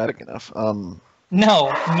charismatic enough?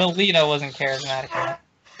 No, Melina wasn't charismatic enough.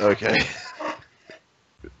 Okay.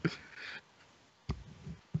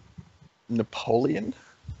 Napoleon?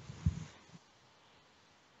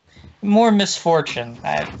 More misfortune.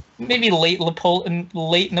 Maybe late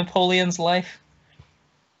Napoleon's life.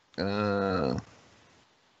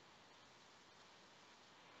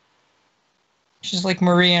 She's like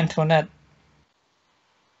Marie Antoinette.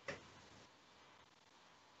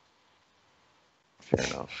 Fair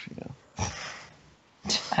enough, yeah.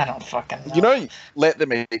 I don't fucking know. You know, let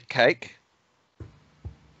them eat cake.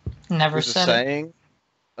 Never Was a said it. saying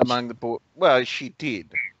among the well, she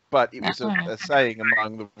did, but it was a saying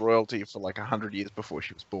among the royalty for like 100 years before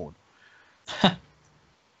she was born.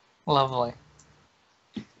 Lovely.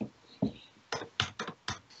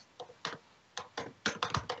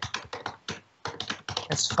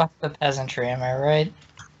 It's fuck the peasantry, am I right?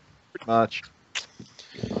 Pretty much.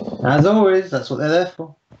 As always, that's what they're there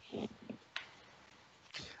for.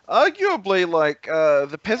 Arguably, like,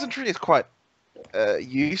 the peasantry is quite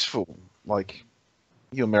useful, like,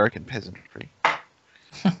 you American peasantry.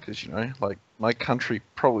 Because, you know, like, my country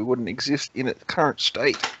probably wouldn't exist in its current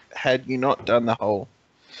state had you not done the whole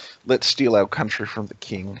let's steal our country from the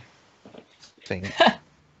king thing.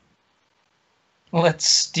 Let's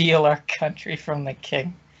steal our country from the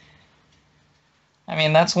king. I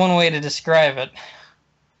mean, that's one way to describe it.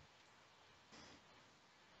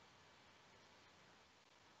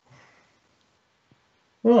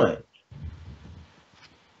 Right.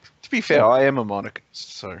 To be fair, I am a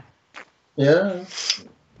monarchist, so... Yeah.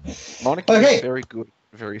 Monarchy Okay. is very good,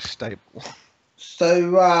 very stable.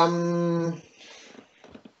 So,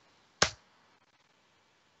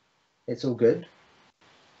 it's all good.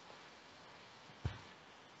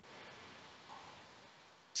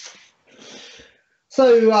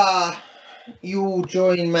 So, you'll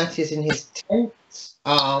join Matthias in his tent.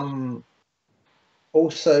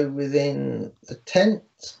 Also within the tent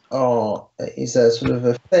is a sort of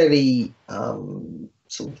a fairly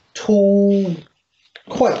sort of tall,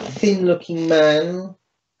 quite thin-looking man.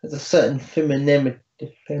 Has a certain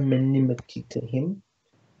femininity to him.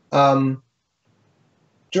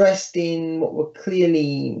 Dressed in what were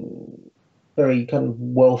clearly very kind of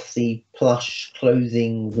wealthy, plush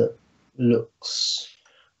clothing that looks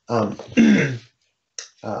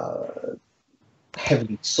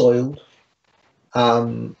heavily soiled.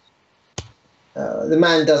 The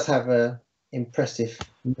man does have a impressive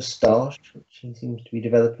moustache, which he seems to be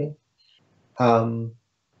developing. But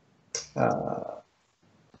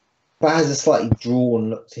has a slightly drawn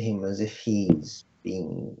look to him, as if he's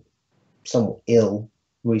been somewhat ill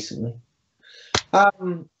recently.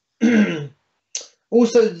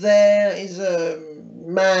 Also, there is a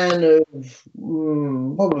man of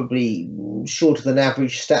probably shorter than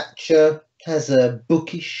average stature, has a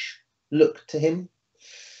bookish look to him.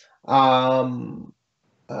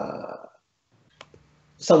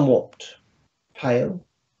 Somewhat pale.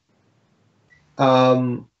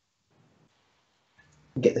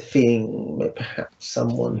 Get the feeling that perhaps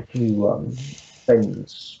someone who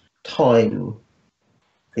spends time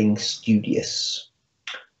being studious.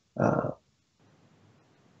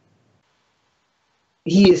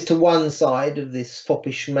 He is to one side of this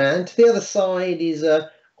foppish man. To the other side is a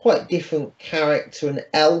quite different character, an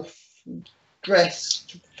elf,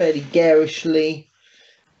 dressed fairly garishly.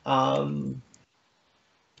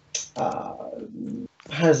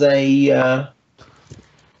 Has a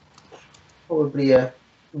probably a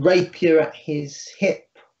rapier at his hip.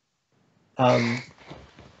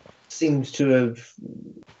 Seems to have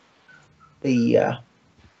the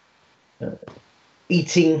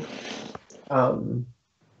eating a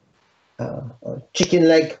chicken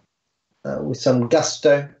leg with some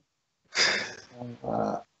gusto.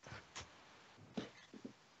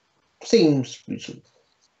 Seems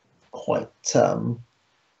quite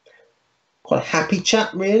quite happy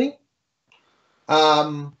chap, really.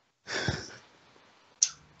 Although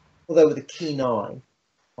with a keen eye,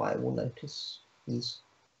 I will notice he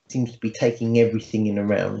seems to be taking everything in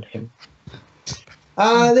around him.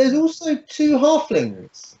 There's also two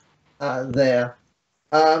halflings there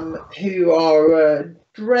who are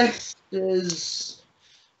dressed as,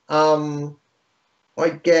 I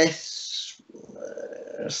guess,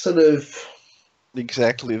 sort of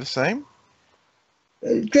Exactly the same?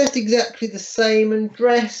 dressed exactly the same and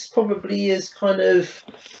dressed probably as kind of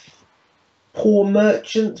poor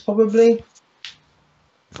merchants, probably.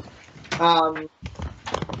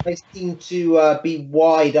 They seem to be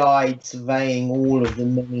wide-eyed, surveying all of the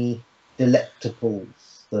many delectables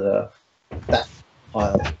that are that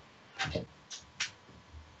pile.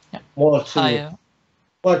 One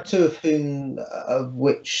or two of whom, of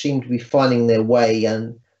which seem to be finding their way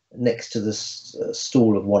and next to the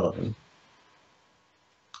stall of one of them.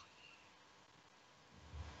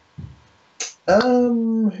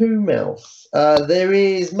 Whom else? There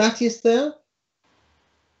is Matthias there.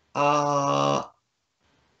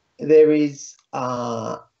 There is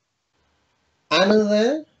Anna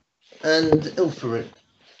there, and Ilfarin.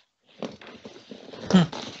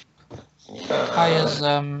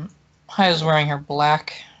 Haya's wearing her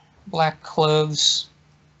black clothes,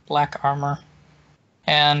 black armor,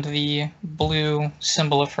 and the blue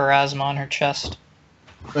symbol of Pharasma on her chest.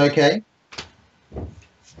 Okay.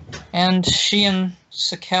 And she and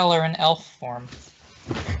Sakel are in elf form.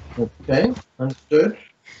 Okay, understood.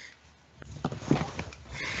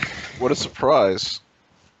 What a surprise.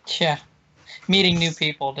 Yeah. Meeting new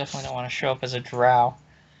people, definitely don't want to show up as a drow.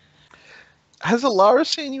 Has Alara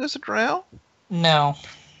seen you as a drow? No.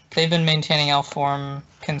 They've been maintaining elf form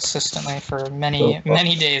consistently for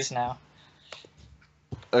many days now.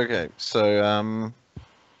 Okay, so,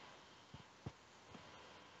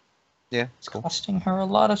 yeah, It's costing her a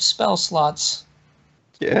lot of spell slots.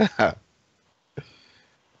 Yeah.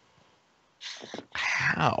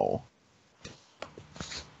 How?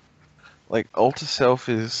 Like, Alter Self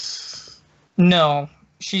is... No.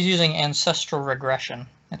 She's using Ancestral Regression.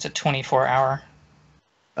 It's a 24-hour.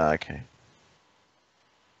 Okay.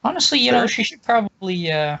 Honestly, you know, she should probably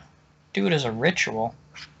do it as a ritual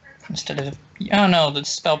instead of. Oh no, the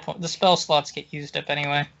spell slots get used up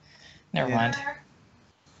anyway. Never mind.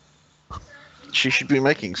 She should be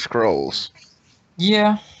making scrolls.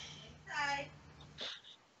 Yeah.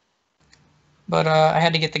 But I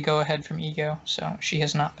had to get the go-ahead from Ego, so she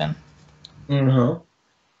has not been.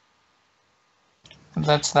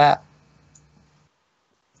 That's that.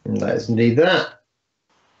 That is indeed that.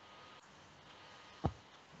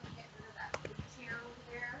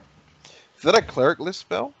 Is that a cleric list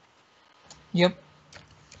spell? Yep.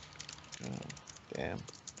 Oh, damn.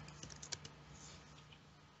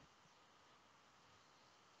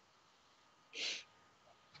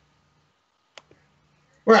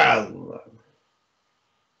 Well,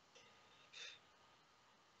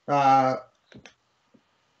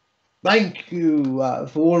 thank you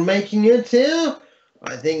for making it here.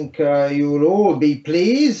 I think you will all be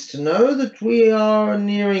pleased to know that we are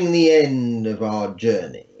nearing the end of our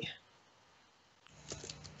journey.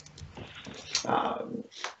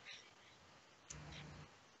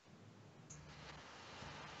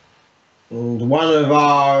 And one of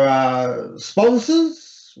our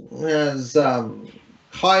sponsors has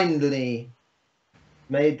kindly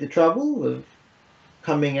made the trouble of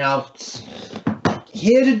coming out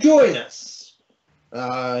here to join us.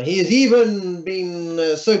 He has even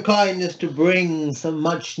been so kind as to bring some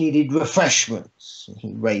much-needed refreshments.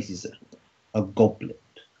 He raises a goblet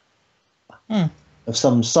of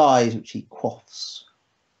some size, which he quaffs.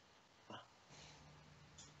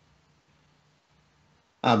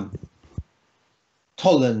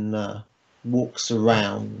 Tolan walks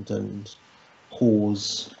around and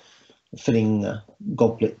pours, filling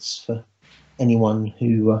goblets for anyone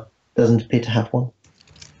who doesn't appear to have one.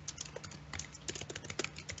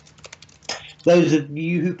 Those of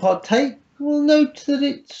you who partake will note that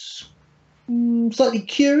it's slightly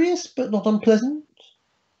curious, but not unpleasant.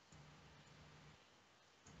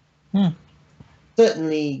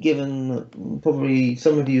 Certainly, given that probably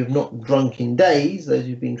some of you have not drunk in days, those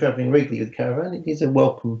who've been travelling regularly with the caravan, it is a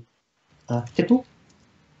welcome tipple.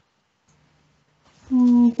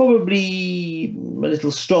 Probably a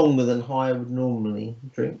little stronger than I would normally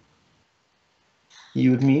drink.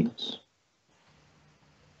 You would muse.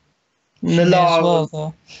 She may as well,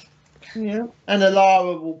 though. Yeah, and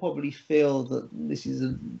Alara will probably feel that this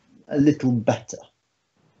is a little better.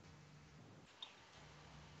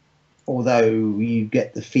 Although you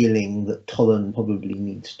get the feeling that Tolan probably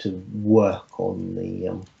needs to work on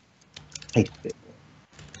the taste bit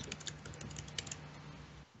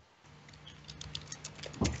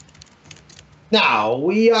more. Now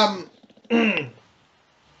we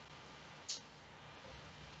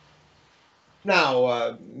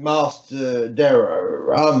now Master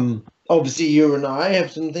Darrow, obviously you and I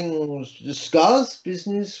have some things to discuss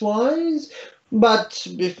business-wise. But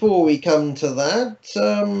before we come to that,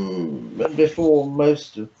 and before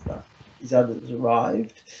most of these others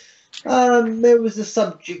arrived, there was the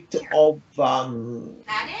subject of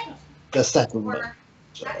the settlement.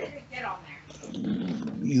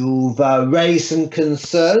 You've raised some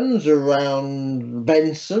concerns around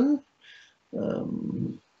Benson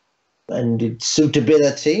and its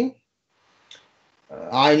suitability.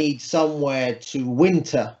 I need somewhere to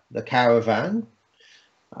winter the caravan.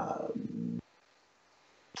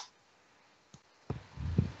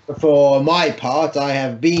 For my part, I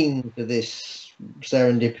have been to this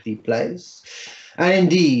serendipity place, and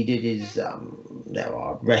indeed it is, there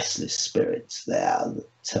are restless spirits there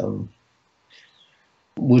that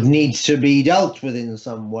would need to be dealt with in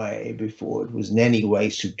some way before it was in any way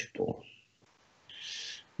suitable.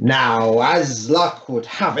 Now, as luck would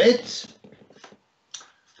have it,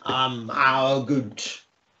 our good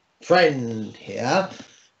friend here,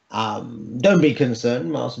 don't be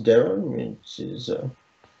concerned, Master Darrow,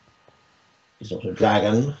 it's not a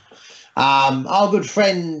dragon. Our good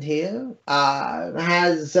friend here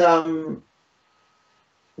has, through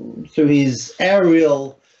his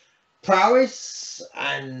aerial prowess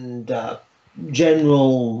and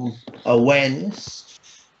general awareness,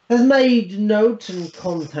 has made note and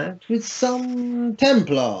contact with some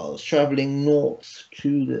Templars travelling north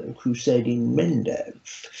to the crusading Mendev.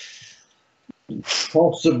 It's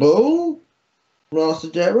possible, Master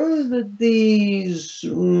Darrow, that these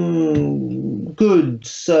good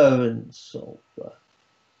servants of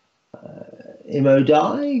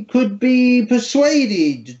Imodai could be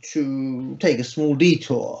persuaded to take a small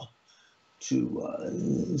detour to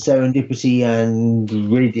serendipity and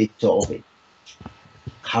rid it of its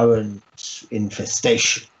current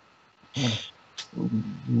infestation.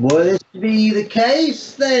 Were this to be the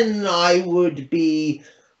case, then I would be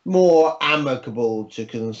more amicable to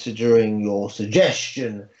considering your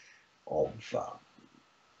suggestion of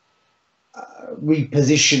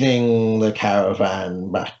repositioning the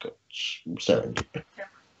caravan back at Serendipity.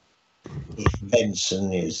 If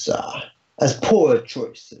Benson is as poor a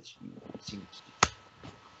choice as you seem to be.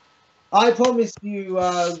 I promise you,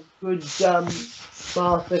 good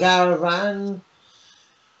Master Caravan,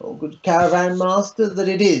 or good Caravan Master, that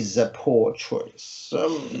it is a poor choice.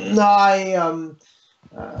 I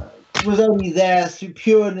was only there through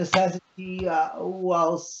pure necessity,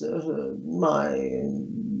 whilst my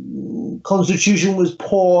constitution was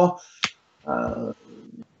poor.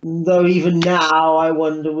 Though even now I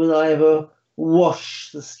wonder will I ever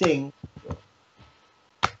wash the stink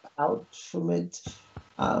out from it.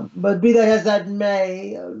 But be that as that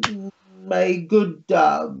may, my good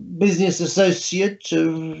business associate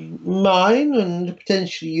of mine and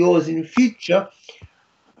potentially yours in the future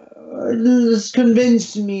has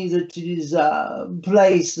convinced me that it is a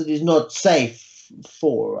place that is not safe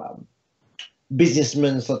for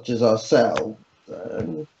businessmen such as ourselves.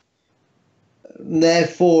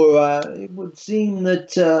 Therefore, it would seem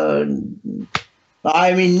that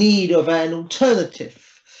I'm in need of an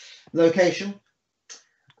alternative location.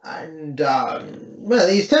 And, well,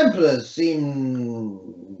 these Templars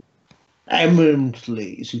seem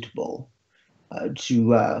eminently suitable.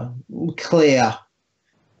 to clear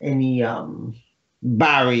any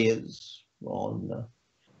barriers on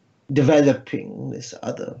developing this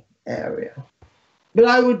other area. But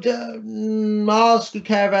I would ask the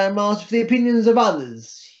caravan master for the opinions of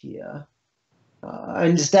others here. I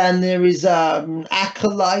understand there is an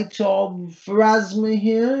acolyte of Pharasma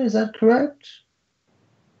here, is that correct?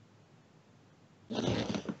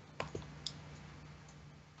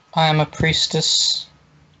 I am a priestess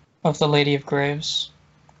of the Lady of Graves,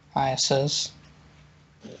 Aya says.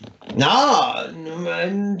 Ah,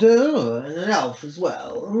 and an elf as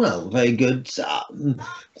well. Well, very good.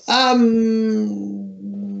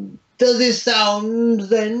 Does this sound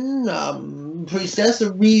then, priestess,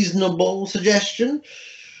 a reasonable suggestion?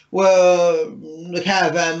 Were the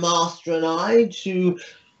caravan master and I to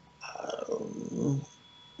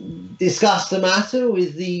discuss the matter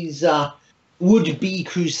with these would-be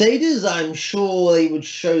crusaders? I'm sure they would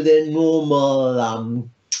show their normal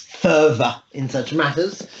fervour in such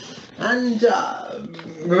matters and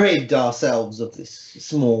rid ourselves of this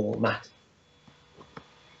small matter.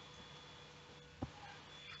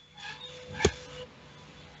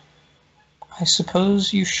 I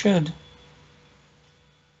suppose you should.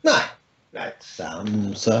 Ah, that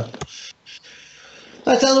sounds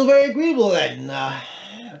very agreeable then,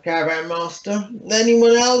 caravan master.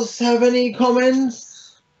 Anyone else have any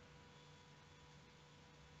comments?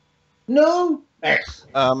 No?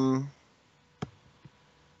 Excellent.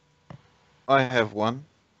 I have one.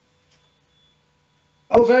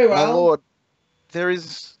 Oh, very My well. lord, there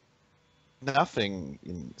is nothing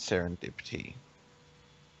in Serendipity.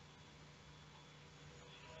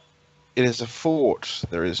 It is a fort.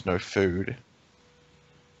 There is no food.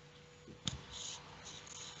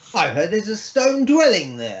 I've heard there's a stone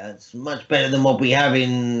dwelling there. It's much better than what we have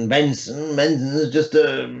in Benson. Benson is just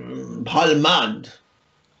a pile of mud.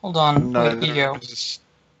 Hold on, No, wait, Ego. there's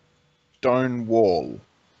a stone wall.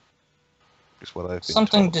 Is what I've been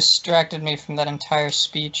Something told. distracted me from that entire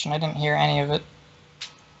speech, and I didn't hear any of it.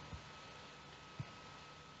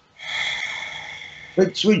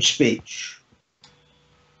 Which speech?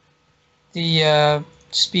 The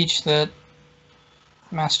speech that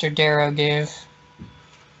Master Darrow gave.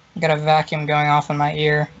 I got a vacuum going off in my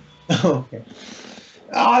ear. Okay.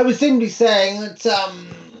 I was simply saying that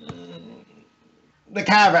the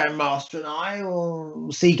caravan master and I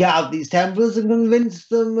will seek out these templars and convince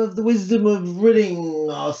them of the wisdom of ridding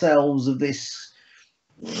ourselves of this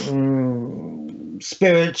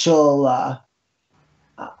spiritual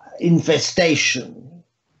infestation.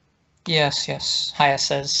 Yes, Haya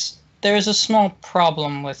says. There is a small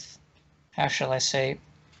problem with, how shall I say,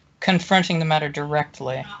 confronting the matter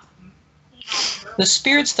directly. The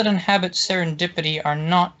spirits that inhabit Serendipity are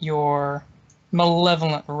not your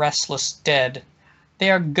malevolent, restless dead. They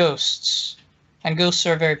are ghosts, and ghosts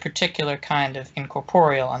are a very particular kind of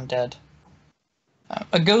incorporeal undead.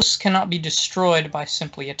 A ghost cannot be destroyed by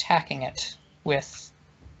simply attacking it with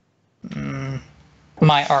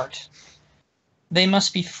my art. They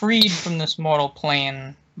must be freed from this mortal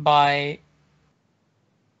plane by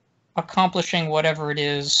accomplishing whatever it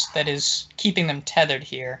is that is keeping them tethered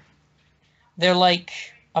here. They're like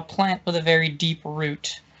a plant with a very deep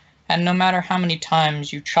root, and no matter how many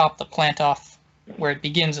times you chop the plant off where it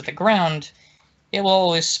begins at the ground, it will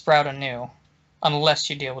always sprout anew, unless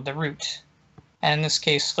you deal with the root. And in this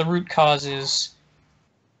case, the root cause is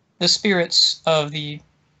the spirits of the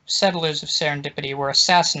settlers of Serendipity were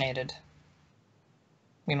assassinated.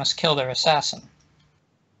 We must kill their assassin.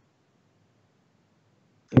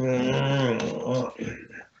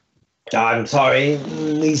 I'm sorry,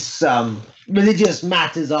 these religious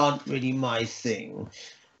matters aren't really my thing.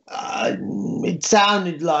 It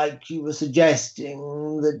sounded like you were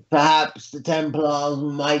suggesting that perhaps the Templars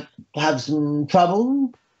might have some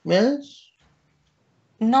trouble, yes?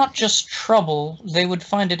 Not just trouble, they would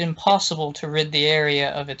find it impossible to rid the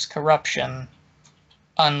area of its corruption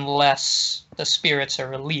unless the spirits are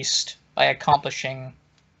released by accomplishing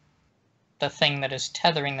the thing that is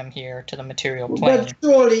tethering them here to the material plane. But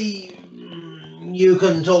surely you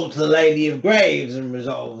can talk to the Lady of Graves and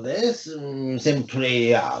resolve this, and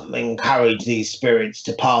simply encourage these spirits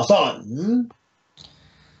to pass on.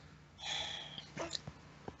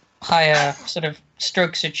 Haya sort of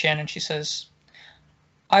strokes her chin and she says,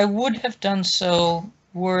 I would have done so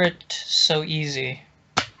were it so easy.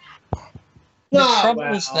 The trouble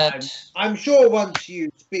is that I'm sure once you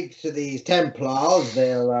speak to these Templars,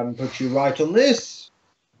 they'll put you right on this.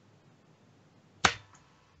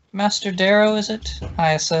 Master Darrow, is it?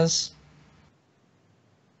 Haya says.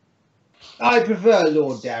 I prefer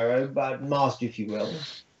Lord Darrow, but Master if you will.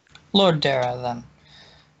 Lord Darrow,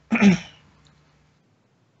 then.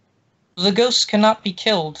 The ghosts cannot be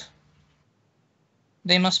killed.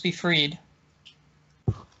 They must be freed.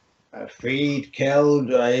 Freed,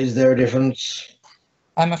 killed, is there a difference?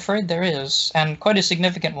 I'm afraid there is, and quite a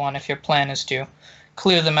significant one if your plan is to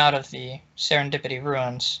clear them out of the Serendipity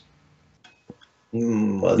ruins.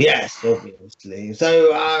 Well, yes, obviously.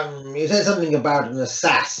 So, you said something about an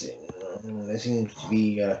assassin. There seems to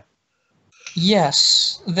be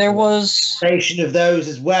Yes, there was... station of those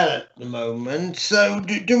as well at the moment. So,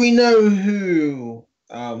 do we know who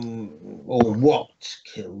or what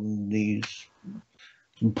killed these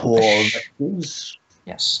poor wretches?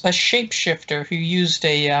 Yes, a shapeshifter who used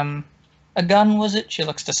a gun, was it? She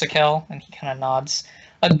looks to Sakel, and he kind of nods.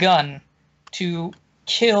 A gun to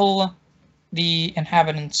kill the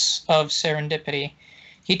inhabitants of Serendipity.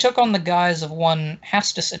 He took on the guise of one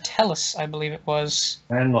Hastus Atellus, I believe it was.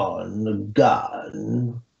 Hang on, the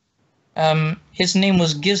gun. His name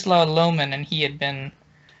was Gislar Loman, and he had been,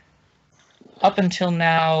 up until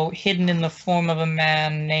now, hidden in the form of a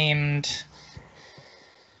man named...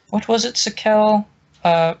 What was it, Sakel?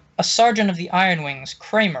 A sergeant of the Iron Wings,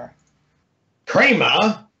 Kramer.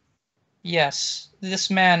 Kramer? Yes,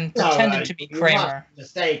 this man pretended to be Kramer.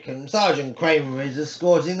 Mistaken. Sergeant Kramer is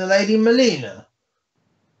escorting the Lady Melina.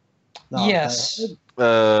 Yes.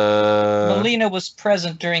 Melina was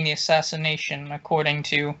present during the assassination, according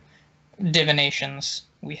to divinations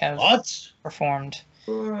we have performed.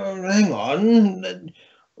 Hang on.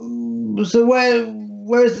 So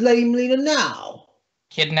where is the Lady Melina now?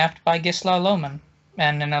 Kidnapped by Gislar Loman,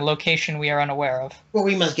 and in a location we are unaware of. Well,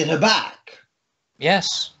 we must get her back.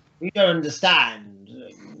 Yes. You don't understand.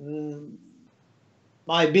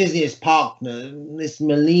 My business partner, Miss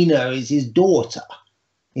Melina, is his daughter.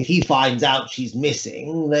 If he finds out she's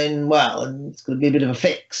missing, then, well, it's going to be a bit of a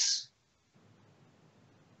fix.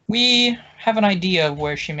 We have an idea of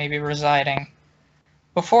where she may be residing.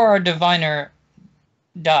 Before our diviner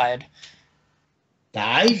died...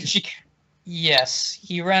 Died? Yes,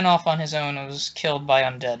 he ran off on his own and was killed by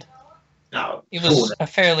undead. No. It was a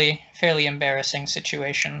fairly embarrassing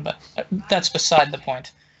situation, but that's beside the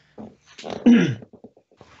point.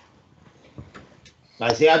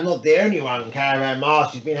 I see I'm not the only one, Caravan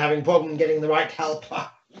Mars. She's been having problems getting the right helper.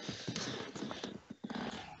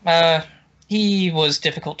 He was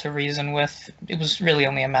difficult to reason with. It was really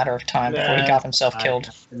only a matter of time before he got himself killed.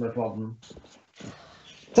 No problem.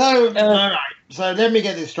 So, alright. So let me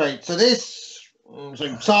get this straight. So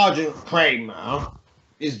Sergeant Kramer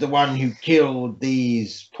is the one who killed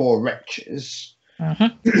these poor wretches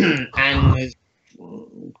and has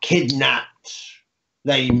kidnapped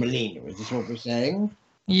Lady Melina. Is this what we're saying?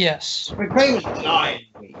 Yes. But Kramer's lying.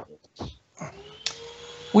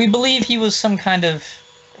 We believe he was some kind of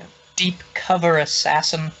deep cover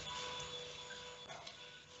assassin.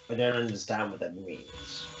 I don't understand what that means.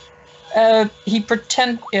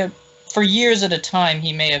 For years at a time,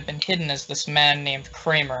 he may have been hidden as this man named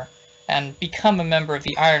Kramer, and become a member of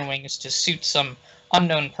the Iron Wings to suit some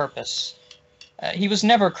unknown purpose. He was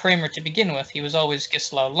never Kramer to begin with. He was always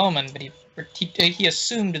Gislar Loman, but he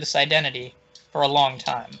assumed this identity for a long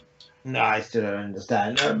time. No, I still don't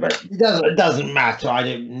understand. But it doesn't matter. I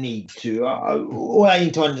don't need to. All I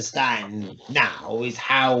need to understand now is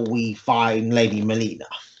how we find Lady Melina.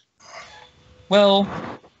 Well,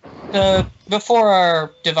 before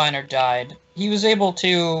our diviner died, he was able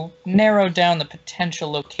to narrow down the potential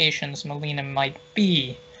locations Melina might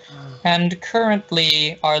be. And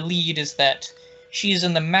currently, our lead is that she's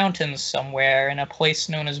in the mountains somewhere, in a place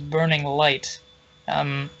known as Burning Light.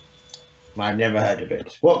 I've never heard of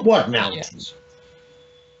it. What mountains? Yes.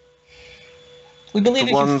 We believe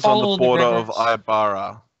The if you ones follow on the border rivers, of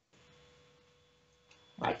Ibarra.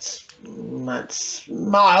 That's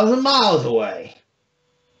miles and miles away.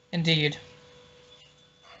 Indeed.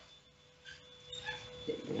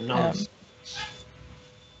 Nonsense.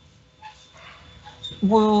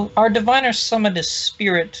 Well, our diviner summoned a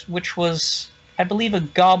spirit, which was, I believe, a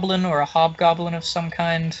goblin or a hobgoblin of some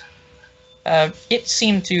kind. It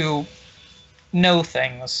seemed to know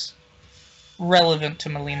things relevant to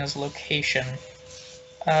Melina's location.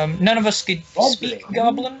 None of us could speak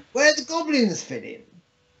Goblin. Where do the goblins fit in?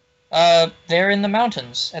 They're in the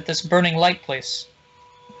mountains, at this Burning Light place.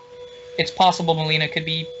 It's possible Melina could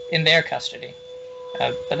be in their custody,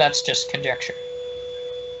 but that's just conjecture.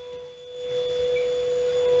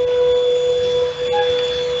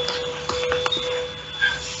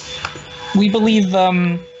 We believe,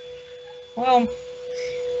 well,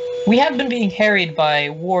 we have been being harried by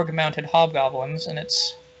warg-mounted hobgoblins, and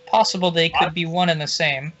it's possible they could be one and the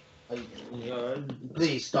same.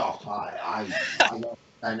 Please stop. I don't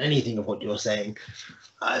understand anything of what you're saying.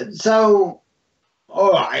 So,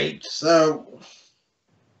 All right, so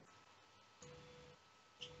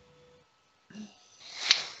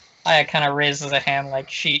Aya kind of raises a hand like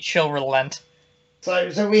she'll relent.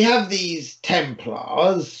 So we have these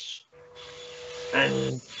Templars,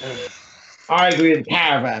 and I agree with the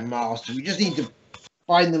Caravan Master. We just need to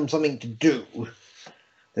find them something to do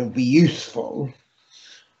that would be useful.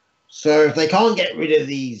 So if they can't get rid of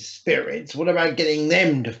these spirits, what about getting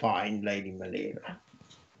them to find Lady Melina?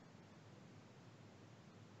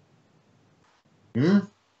 That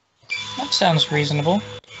sounds reasonable.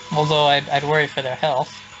 Although I'd worry for their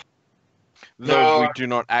health. Though No. we do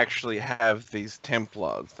not actually have these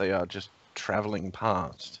Templars, they are just traveling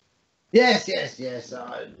past. Yes.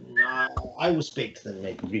 I will speak to them.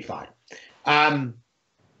 It will be fine.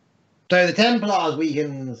 So the Templars we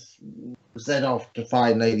can set off to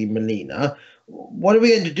find Lady Melina. What are we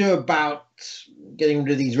going to do about getting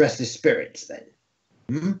rid of these restless spirits then?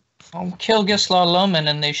 Well, kill Gislar Loman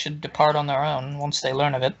and they should depart on their own once they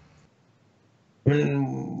learn of it.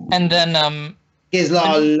 And then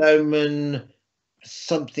Gislar Loman,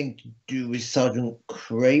 something to do with Sergeant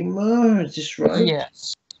Kramer, is this right?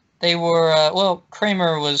 Yes. They were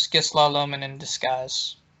Kramer was Gislar Loman in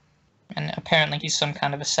disguise. And apparently he's some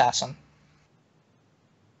kind of assassin.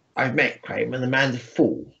 I've met Kramer, the man's a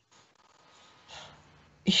fool.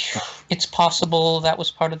 It's possible that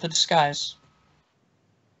was part of the disguise.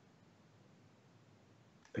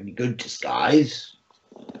 Pretty good disguise.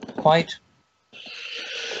 Quite.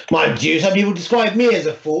 Mind you, some people describe me as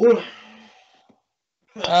a fool.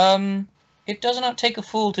 It does not take a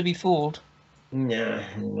fool to be fooled. Yeah,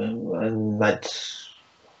 and that's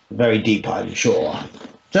very deep, I'm sure.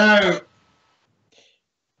 So,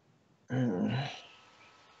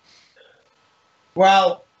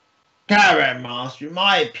 well, Caravan Master, in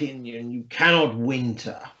my opinion, you cannot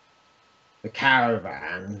winter the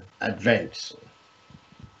caravan at Venson.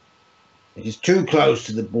 It is too close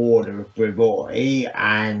to the border of Brevoy,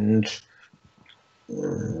 and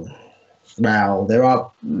well, there are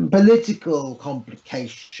political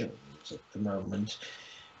complications at the moment,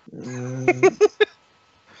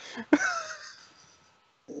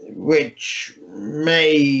 which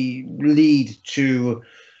may lead to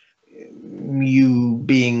you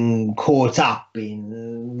being caught up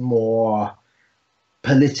in more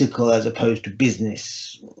political as opposed to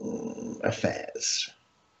business affairs.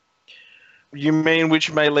 You mean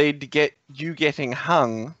which may lead to you getting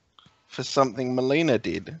hung for something Melina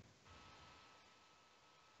did?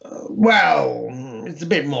 Well, it's a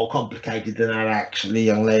bit more complicated than that, actually,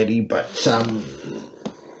 young lady, but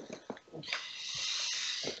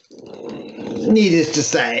needless to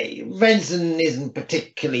say, Venson isn't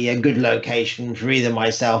particularly a good location for either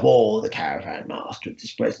myself or the Caravan Master at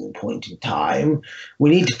this present point in time. We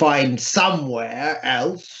need to find somewhere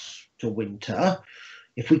else to winter.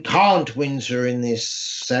 If we can't winter in this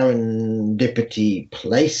serendipity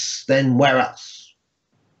place, then where else?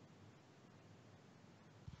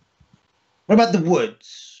 What about the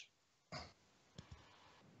woods?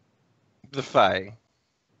 The Fae.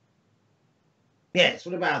 Yes,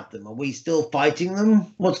 what about them? Are we still fighting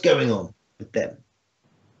them? What's going on with them?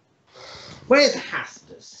 Where's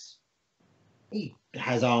Hastus? He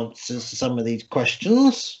has answers to some of these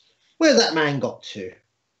questions. Where's that man got to?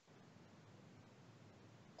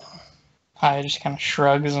 Aya just kind of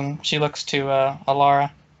shrugs and she looks to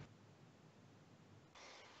Alara.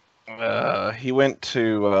 He went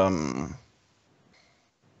to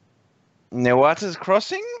Newata's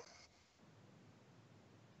Crossing?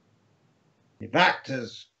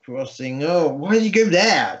 Nevacta's Crossing. Oh, why did you go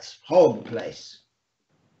there? It's a horrible place.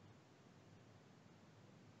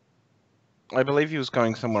 I believe he was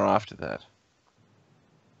going somewhere after that.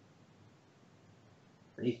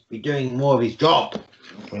 He needs to be doing more of his job.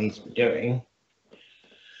 That's what he needs to be doing.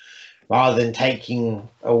 Rather than taking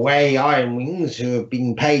away Iron Wings, who have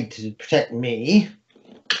been paid to protect me,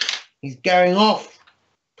 he's going off.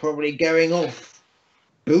 Probably going off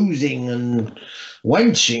boozing and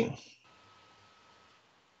wenching.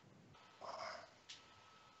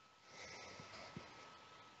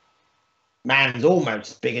 Man's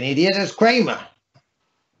almost as big an idiot as Kramer.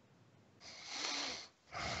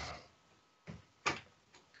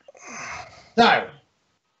 So,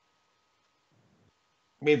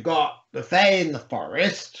 we've got the Fae in the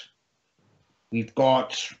forest. We've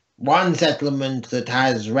got one settlement that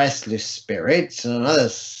has restless spirits and another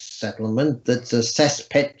settlement that's a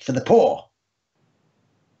cesspit for the poor.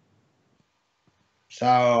 So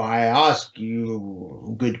I ask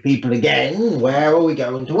you, good people again, where are we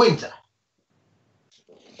going to winter?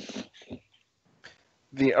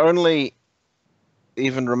 The only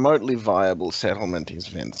even remotely viable settlement is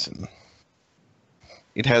Venson.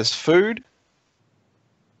 It has food.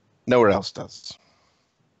 Nowhere else does.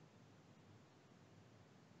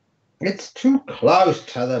 It's too close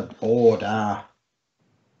to the border.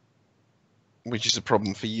 Which is a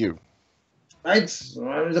problem for you. It's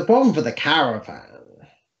a problem for the caravan.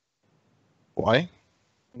 Why?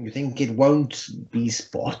 You think it won't be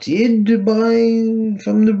spotted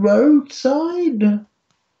from the roadside?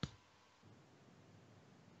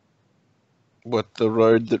 What, the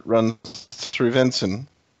road that runs through Venson?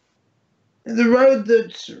 The road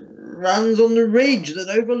that runs on the ridge that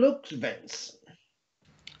overlooks Vence.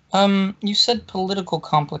 You said political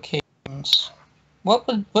complications.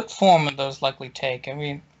 What form would those likely take? Are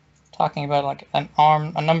we talking about like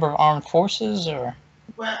a number of armed forces, or?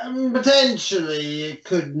 Well, potentially it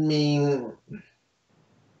could mean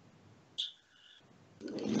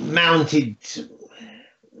mounted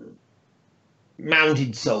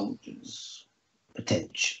soldiers,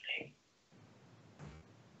 potentially.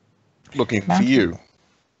 Looking for you.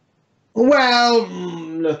 Well,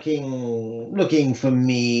 looking for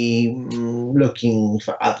me, looking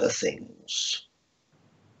for other things.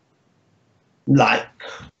 Like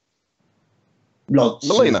lots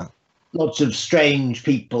of strange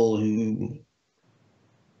people who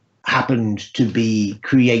happened to be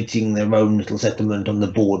creating their own little settlement on the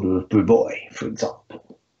border of Bruboy, for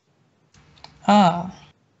example. Ah.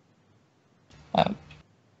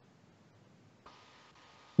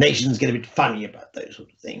 Nations get a bit funny about those sort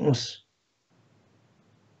of things.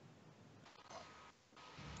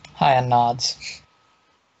 Haya nods.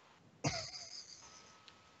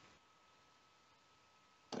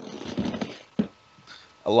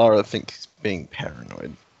 Alara thinks he's being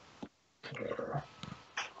paranoid.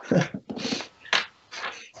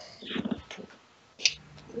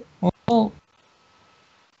 Well,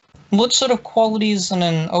 what sort of qualities in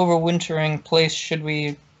an overwintering place should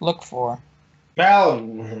we look for? Well,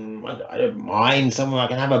 I don't mind. Somewhere I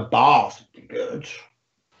can have a bath would be good.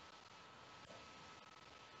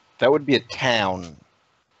 That would be a town.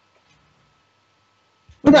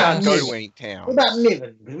 What about Go to Miven? any town. What about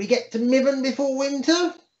Miven? Can we get to Miven before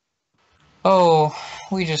winter? Oh,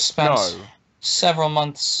 we just spent No. several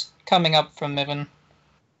months coming up from Miven.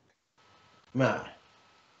 No.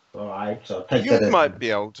 All right, so I'll take You that. might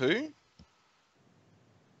be able to.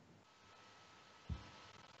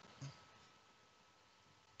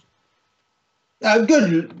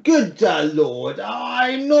 Good Lord.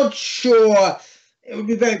 I'm not sure it would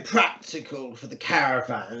be very practical for the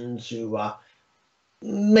caravan to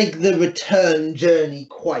make the return journey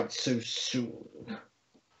quite so soon.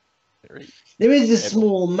 There is a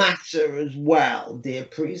small matter as well, dear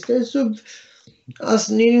priestess, of us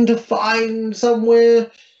needing to find somewhere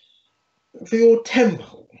for your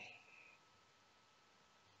temple.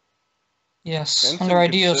 Yes, Benson under could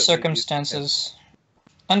ideal certainly use circumstances.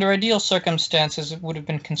 Under ideal circumstances, it would have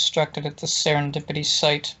been constructed at the Serendipity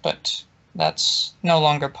site, but that's no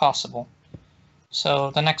longer possible.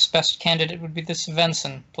 So the next best candidate would be this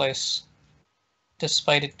Venson place,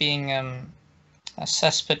 despite it being a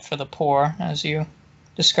cesspit for the poor, as you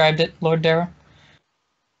described it, Lord Darrow.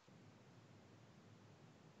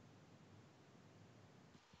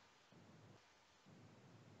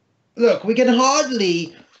 Look, we can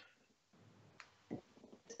hardly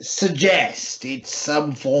suggest it's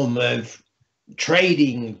some form of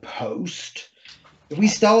trading post if we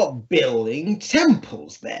start building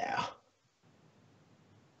temples there.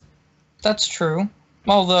 That's true.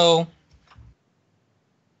 Although,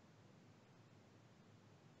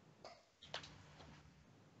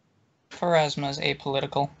 Pharasma is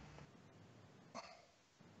apolitical.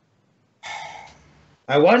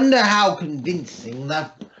 I wonder how convincing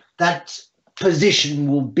that position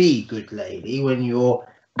will be, good lady, when you're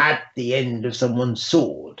at the end of someone's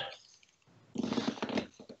sword.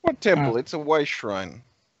 What temple? It's a way shrine.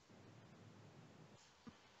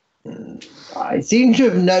 I seem to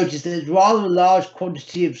have noticed there's rather a large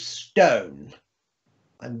quantity of stone.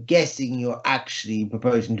 I'm guessing you're actually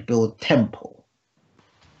proposing to build a temple.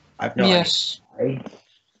 I've no Yes. idea.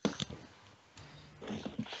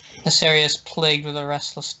 This area is plagued with the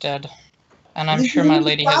restless dead, and I'm sure my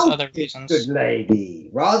lady has other reasons. Good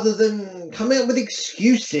lady, rather than coming up with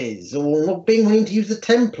excuses or not being willing to use the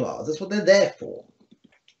Templars, that's what they're there for.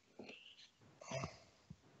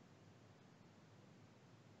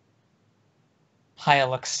 Haya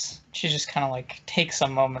looks. She just kind of like takes a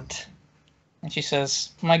moment, and she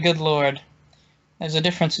says, "My good lord, there's a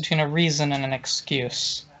difference between a reason and an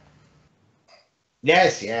excuse."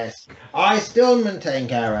 Yes, yes. I still maintain,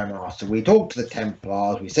 Caravan Master. We talk to the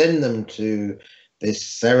Templars, we send them to this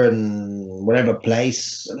Seren whatever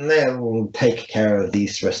place, and they'll take care of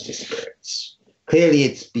these restless spirits. Clearly,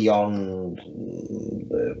 it's beyond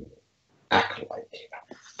the acolyte here.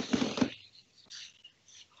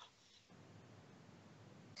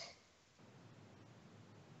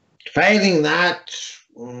 Failing that,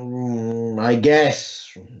 I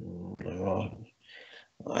guess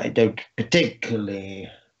I don't particularly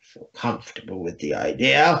feel comfortable with the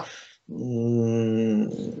idea. Who,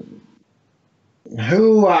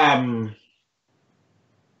 I'm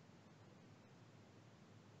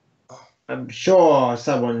sure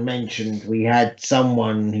someone mentioned we had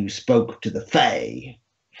someone who spoke to the Fae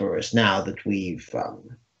for us now that we've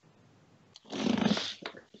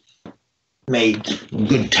made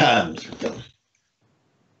good terms with them.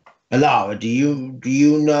 Alara, do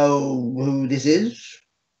you know who this is?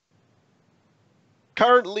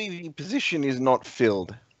 Currently, the position is not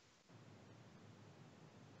filled.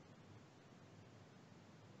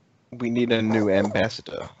 We need a new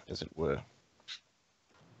ambassador, as it were.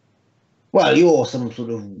 Well, you're some sort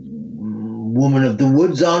of woman of the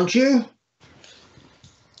woods, aren't you?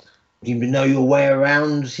 Seem to know your way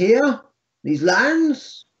around here, these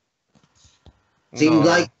lands. Seems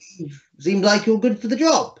No. like you're good for the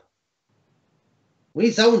job. We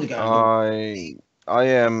need someone to go. I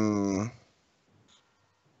am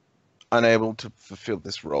unable to fulfill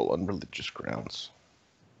this role on religious grounds.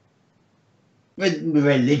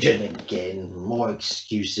 Religion again. More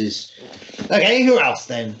excuses. Okay, who else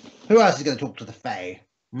then? Who else is going to talk to the Fae?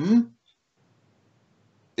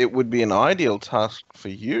 It would be an ideal task for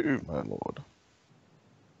you, my lord.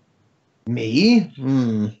 Me?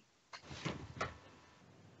 An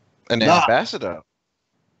ambassador.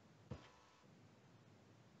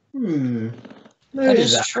 That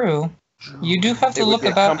is true. You do have to It would look be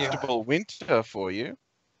a about you. comfortable winter for you.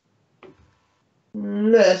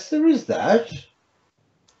 Yes, there is that.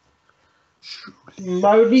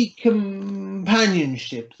 I would need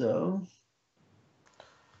companionship, though.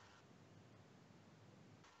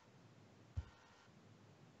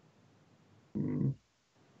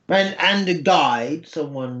 And a guide,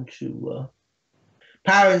 someone to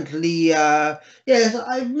apparently, yes,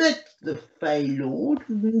 I've met the Fey Lord.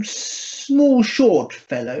 Small, short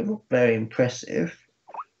fellow, not very impressive.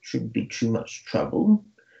 Shouldn't be too much trouble.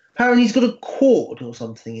 Apparently he's got a court or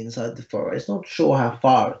something inside the forest. Not sure how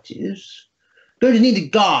far it is. Going to need a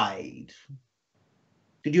guide.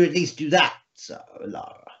 Could you at least do that, Sir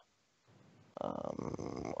Lara?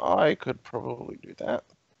 I could probably do that.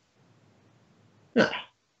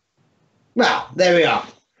 Well, there we are.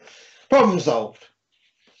 Problem solved.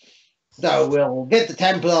 So we'll get the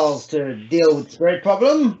Templars to deal with the spirit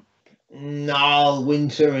problem. I'll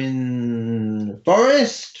winter in the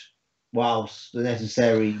forest whilst the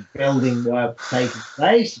necessary building work takes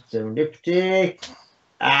place. Serendipity.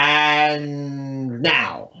 And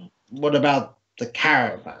now, what about the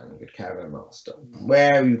caravan, good caravan master?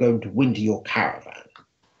 Where are you going to winter your caravan?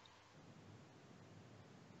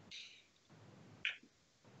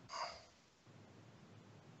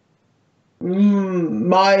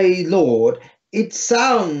 My lord, it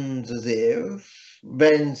sounds as if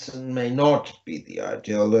Benson may not be the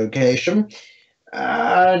ideal location.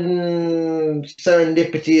 And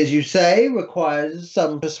serendipity, as you say, requires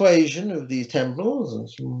some persuasion of these temples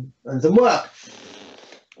and some work.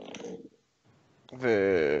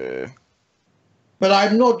 But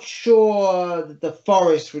I'm not sure that the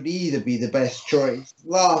forest would either be the best choice.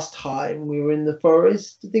 Last time we were in the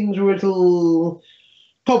forest, things were a little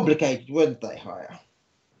complicated, weren't they, Hire?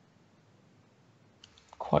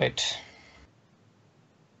 Quite.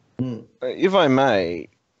 If I may,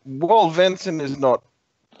 while Venson is not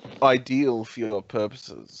ideal for your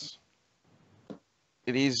purposes,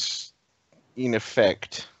 it is, in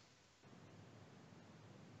effect,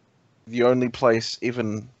 the only place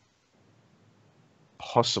even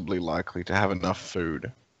possibly likely to have enough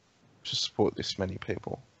food to support this many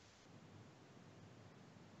people.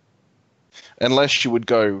 Unless you would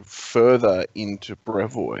go further into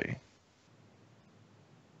Brevoy.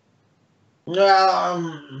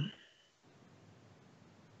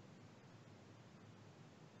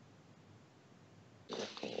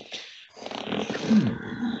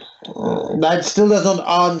 That still does not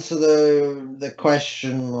answer the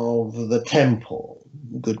question of the temple,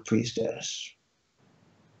 good priestess.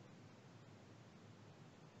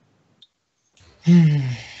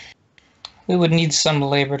 We would need some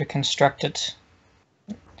labor to construct it.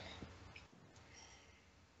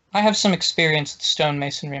 I have some experience with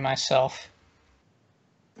stonemasonry myself,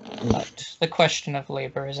 but the question of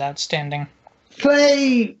labor is outstanding.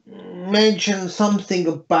 Clay mentioned something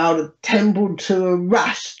about a temple to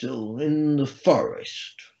Rastal in the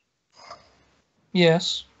forest.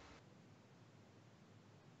 Yes.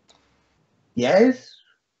 Yes?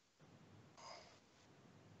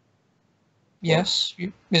 Yes.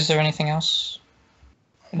 Is there anything else?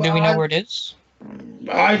 Do Well, we know where it is?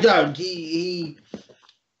 I don't. He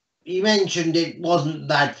mentioned it wasn't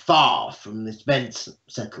that far from this Benson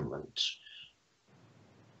settlement.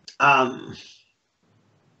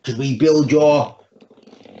 Could we build your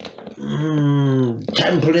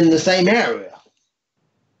temple in the same area?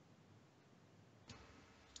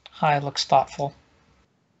 Hi looks thoughtful.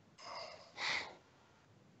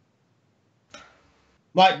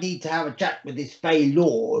 Might need to have a chat with this Fey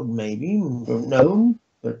Lord, maybe. Don't know.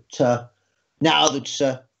 But now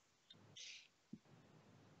that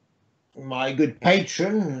my good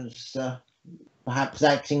patron is perhaps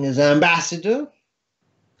acting as ambassador,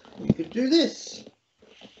 we could do this.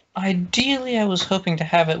 Ideally, I was hoping to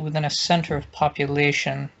have it within a center of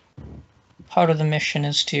population. Part of the mission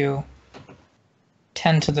is to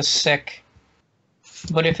tend to the sick.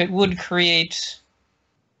 But if it would create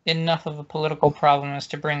enough of a political problem as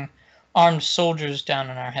to bring armed soldiers down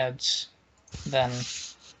on our heads, then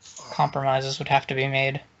compromises would have to be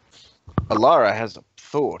made. Alara has a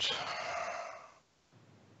thought.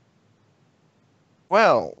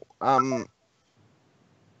 Well,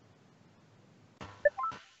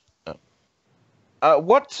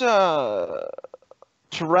 what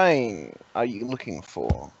terrain are you looking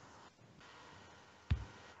for?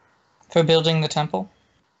 For building the temple?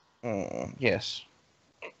 Yes.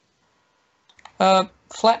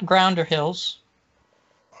 Flat ground or hills.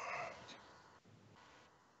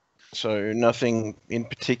 So nothing in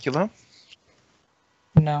particular?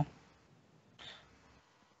 No.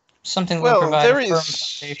 Something that will Well, provide there a firm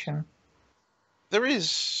is- foundation. There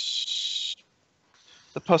is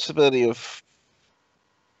the possibility of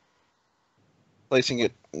placing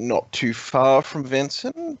it not too far from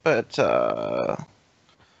Venson, but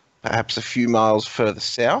perhaps a few miles further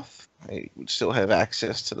south. It would still have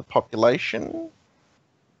access to the population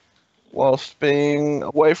whilst being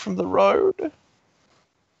away from the road.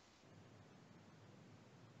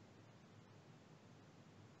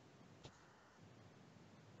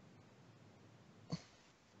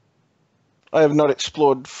 I have not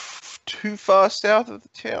explored too far south of the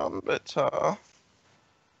town, but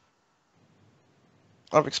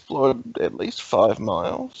I've explored at least 5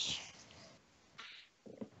 miles.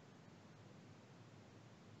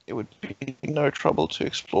 It would be no trouble to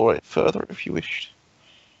explore it further if you wished.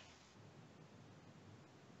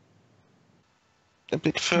 A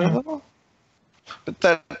bit further? But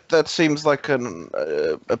that seems like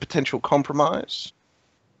a potential compromise.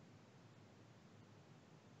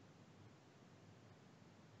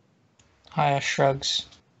 Haya shrugs.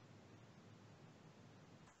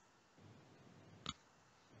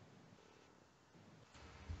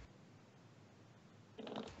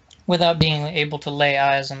 Without being able to lay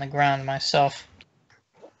eyes on the ground myself,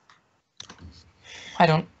 I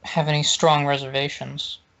don't have any strong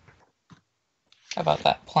reservations about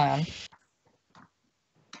that plan.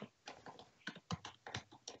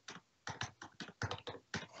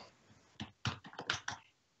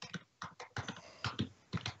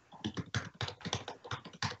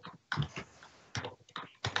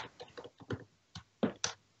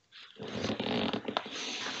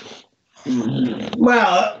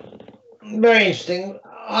 Well, very interesting.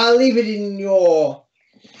 I'll leave it in your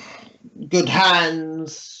good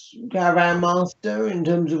hands, caravan master, in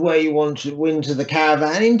terms of where you want to winter the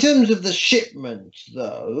caravan. In terms of the shipment,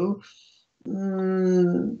 though,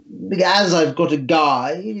 as I've got a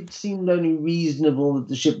guide, it seemed only reasonable that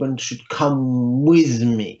the shipment should come with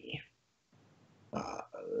me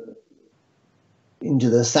into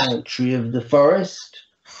the sanctuary of the forest.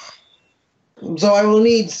 So I will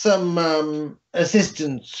need some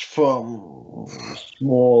assistance from a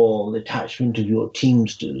small detachment of your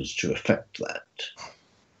teamsters to effect that.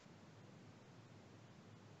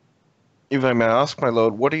 If I may ask, my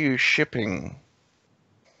lord, what are you shipping?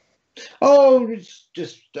 Oh, it's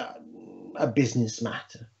just a business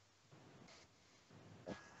matter.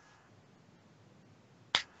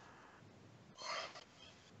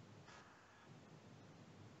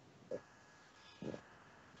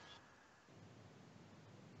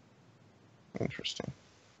 Interesting.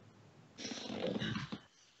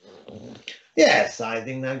 Yes, I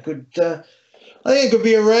think that could. I think it could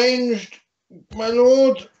be arranged, my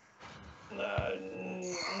lord.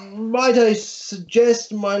 Might I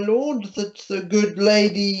suggest, my lord, that the good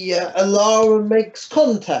lady Alara makes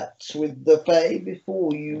contact with the Fae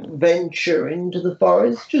before you venture into the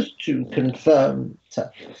forest, just to confirm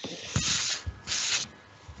that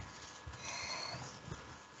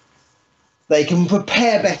they can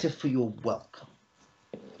prepare better for your welcome.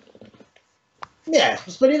 Yes,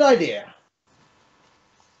 a splendid idea.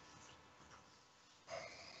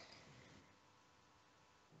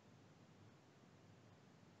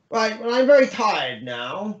 Right, well, I'm very tired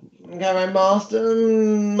now. Okay, my master,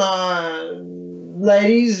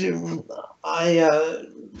 ladies, I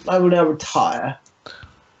will now retire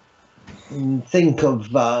and think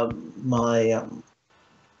of my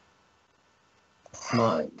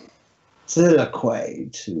soliloquy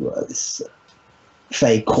to this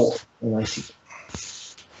fey court. And I see.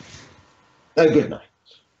 Oh, good night.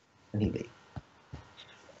 And he leaves.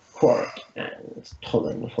 Quark and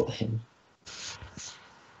Tolling for him.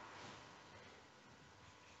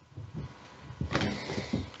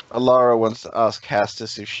 Alara wants to ask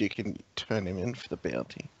Castus if she can turn him in for the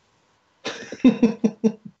bounty.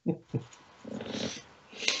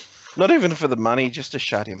 Not even for the money, just to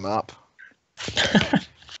shut him up.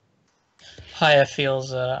 Haya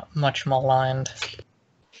feels much maligned,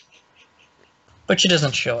 but she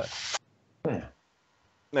doesn't show it. Yeah.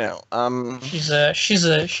 Now, she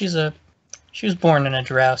was born in a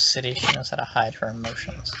drow city. She knows how to hide her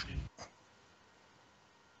emotions.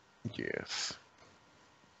 yes.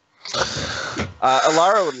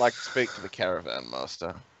 Alara would like to speak to the caravan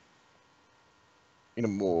master. In a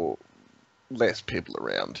more, less people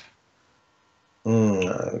around.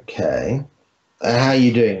 Okay. How are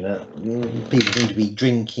you doing that? People seem to be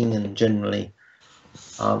drinking and generally,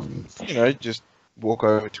 Just walk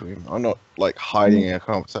over to him. I'm not like hiding our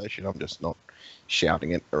conversation. I'm just not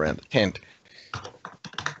shouting it around the tent.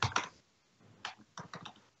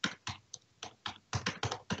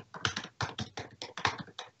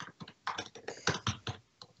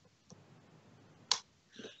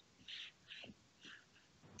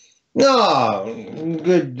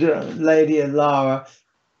 good Lady Alara.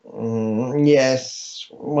 Yes,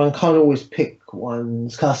 one can't always pick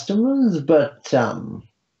one's customers, but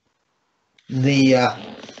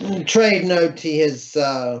the trade note he has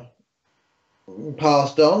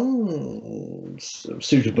passed on a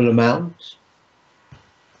suitable amount.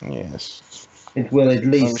 Yes. It will at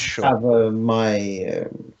least sure. cover my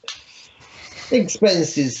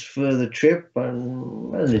expenses for the trip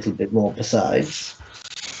and a little bit more besides.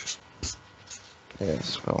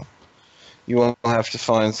 Yes, well, you will have to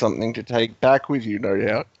find something to take back with you, no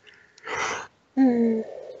doubt.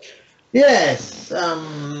 Yes,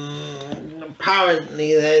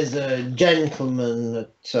 apparently there's a gentleman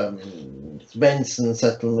at Benson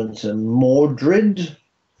Settlement in Mordred,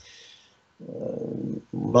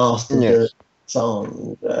 Master Yes.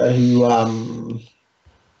 Son, who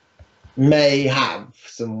may have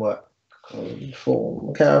some work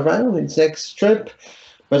for Caravan on its next trip.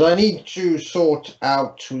 But I need to sort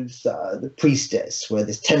out with the priestess where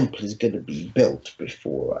this temple is going to be built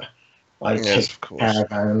before I take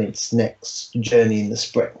Caravan on its next journey in the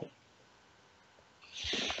spring.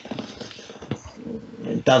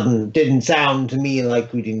 It didn't sound to me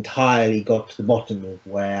like we'd entirely got to the bottom of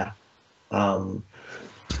where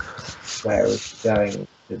it's going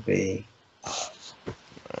to be.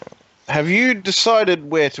 Have you decided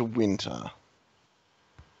where to winter?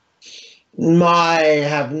 I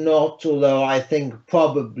have not, although I think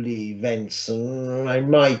probably Venson. I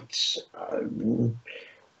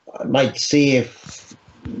might see if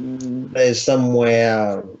there's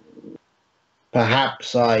somewhere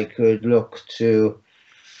perhaps I could look to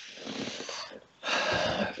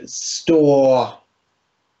store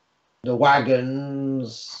the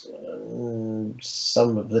wagons and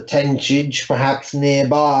some of the tentage perhaps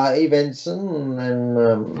nearby Venson,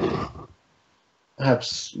 and have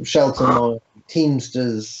shelter my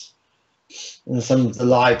teamsters and some of the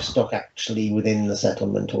livestock actually within the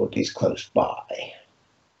settlement, or at least close by.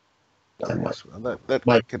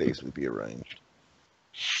 That could easily be arranged.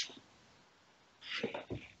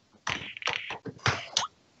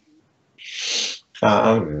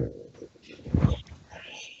 I've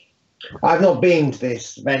not been to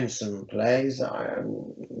this Benson place.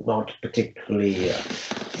 I'm not particularly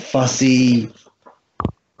fussy.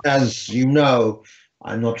 As you know,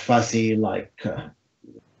 I'm not fussy like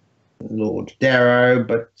Lord Darrow,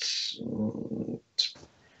 but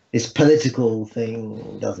this political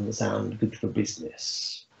thing doesn't sound good for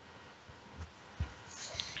business.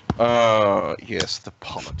 Yes, the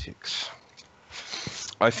politics.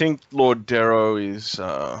 I think Lord Darrow is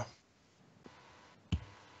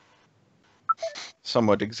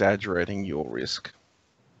somewhat exaggerating your risk.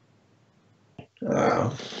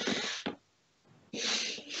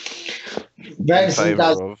 Benson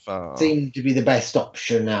does seem to be the best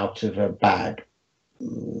option out of a bad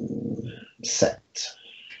set.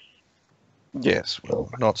 Yes,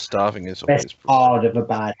 well, not starving is Best always part of a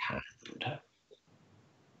bad hand.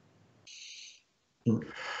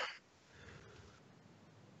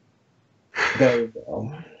 Very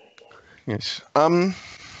well. Yes.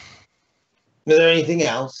 Is there anything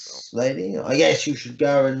else, lady? I guess you should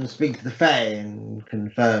go and speak to the Fae and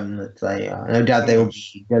confirm that they are. No doubt they will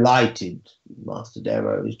be delighted Master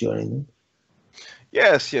Darrow is joining them.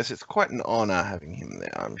 Yes, it's quite an honor having him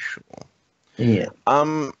there, I'm sure. Yeah.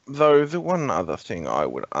 Though the one other thing I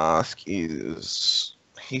would ask is,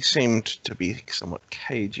 he seemed to be somewhat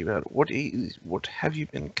cagey about it. What have you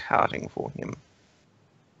been carting for him?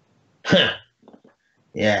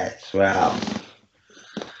 Yes, well,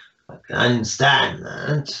 I can understand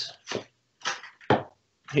that.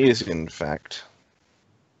 He is, in fact,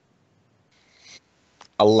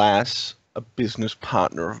 alas, a business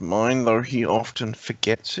partner of mine, though he often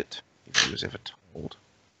forgets it, if he was ever told.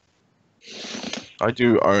 I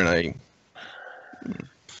do own a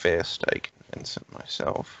fair stake in Vincent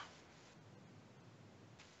myself.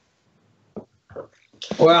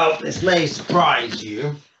 Well, this may surprise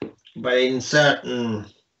you, but in certain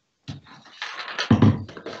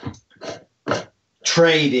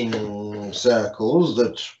trading circles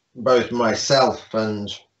that both myself and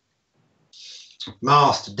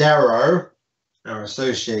Master Darrow are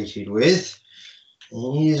associated with,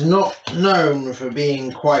 he is not known for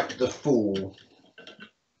being quite the fool.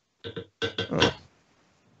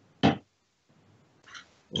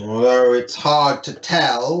 Although it's hard to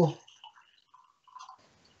tell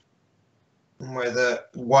whether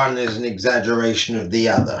one is an exaggeration of the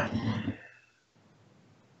other.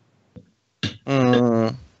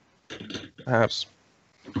 Perhaps.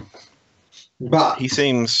 But He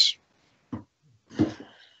seems...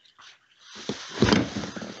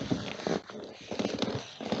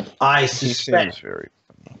 I He suspect... seems very...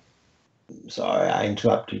 Sorry, I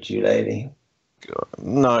interrupted you, lady.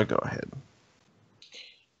 No, go ahead.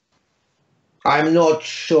 I'm not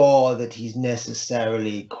sure that he's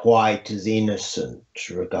necessarily quite as innocent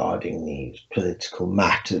regarding these political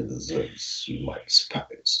matters as you might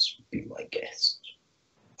suppose, would be my guess.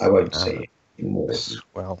 I won't say anything more.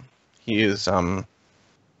 Well, he is, I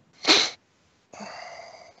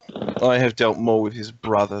have dealt more with his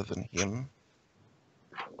brother than him.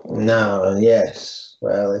 No, yes.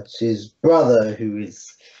 Well, it's his brother who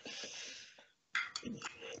is...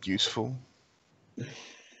 Useful.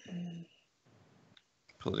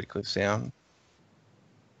 Politically sound.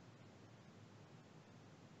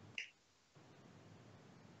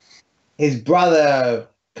 His brother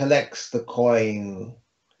collects the coin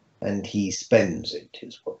and he spends it,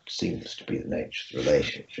 is what seems to be the nature of the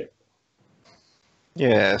relationship.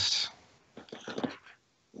 Yes.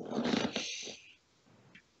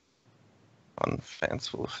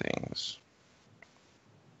 Unfanciful things.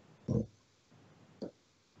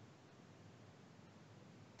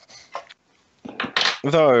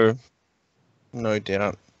 Though, no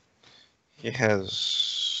doubt, he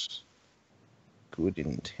has good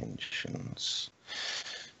intentions.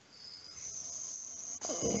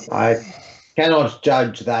 I cannot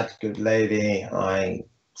judge that, good lady. I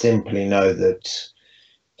simply know that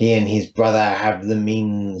he and his brother have the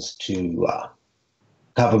means to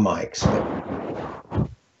cover my expense.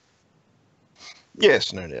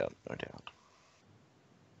 Yes, no doubt, no doubt.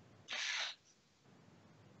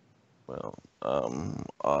 Well,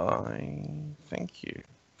 I thank you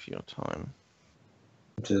for your time.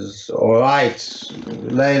 It is all right,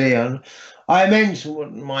 lady. And I mentioned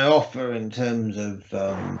what my offer in terms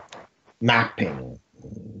of mapping.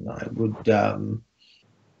 I would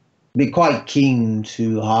be quite keen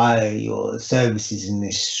to hire your services in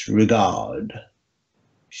this regard,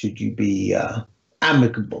 should you be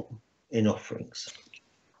amicable in offering so.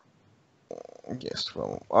 Yes,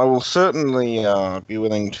 well, I will certainly be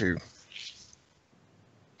willing to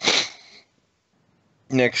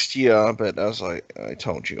next year, but as I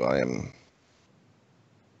told you, I am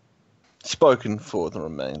spoken for the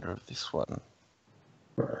remainder of this one.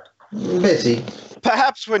 Betty.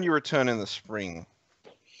 Perhaps when you return in the spring,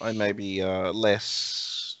 I may be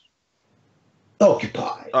less...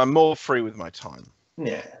 Occupied. I'm more free with my time.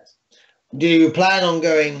 Yes. Do you plan on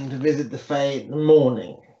going to visit the Fae in the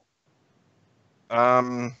morning?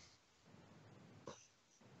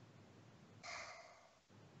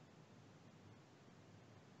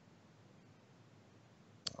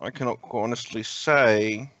 I cannot honestly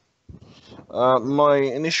say. My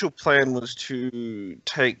initial plan was to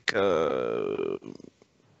take the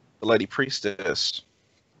Lady Priestess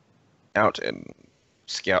out and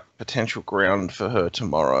scout potential ground for her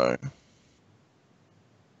tomorrow.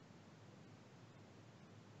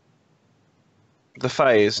 The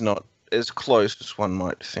Fae is not as close as one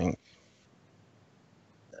might think.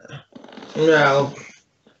 No.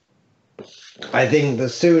 I think the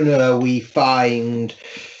sooner we find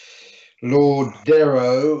Lord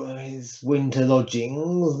Darrow, his winter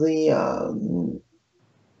lodgings,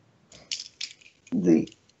 the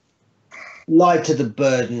lighter the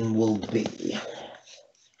burden will be,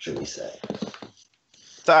 shall we say.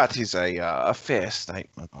 That is a fair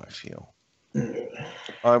statement, I feel.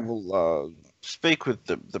 I will speak with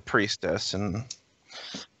the priestess and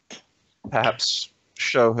perhaps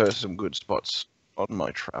show her some good spots on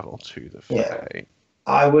my travel to the Fae.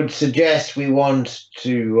 I would suggest we want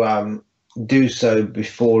to do so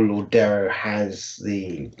before Lord Darrow has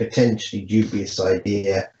the potentially dubious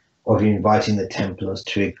idea of inviting the Templars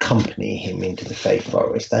to accompany him into the Fae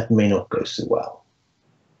Forest. That may not go so well.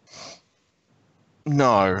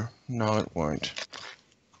 No, it won't.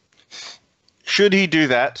 Should he do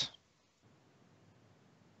that?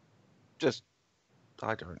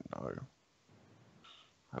 I don't know.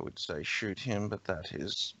 I would say shoot him, but that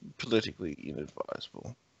is politically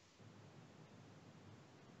inadvisable.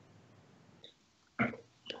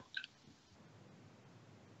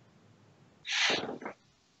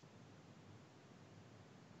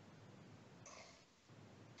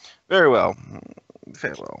 Very well.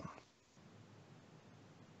 Farewell.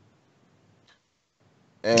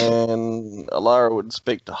 And Alara would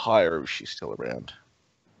speak to Hyra if she's still around.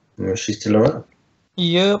 She's still around?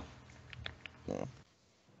 Yep. Yeah.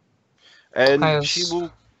 And she will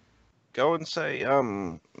go and say,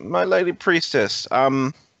 my lady priestess,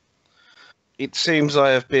 it seems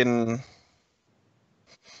I have been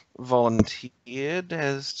volunteered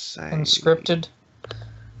as a... Conscripted?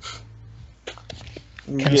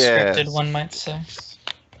 Conscripted, one might say.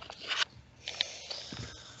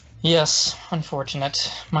 Yes, unfortunate.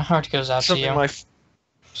 My heart goes out to you.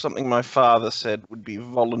 Something my father said would be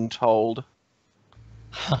voluntold.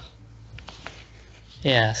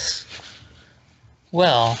 Yes.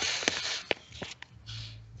 Well,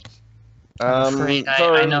 I'm afraid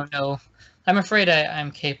I'm afraid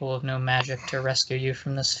I'm capable of no magic to rescue you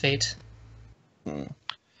from this fate.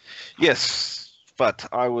 Yes, but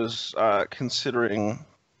I was considering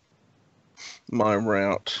my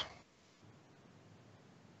route.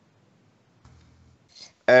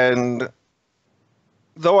 And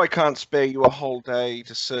though I can't spare you a whole day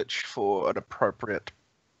to search for an appropriate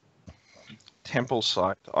temple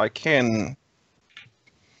site, I can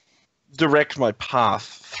direct my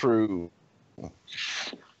path through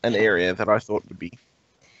an area that I thought would be,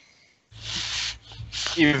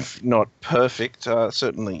 if not perfect,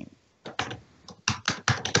 certainly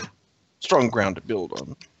strong ground to build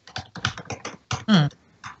on.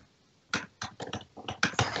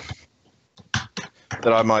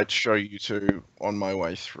 That I might show you to on my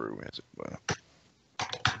way through, as it were.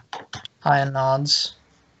 Haya nods.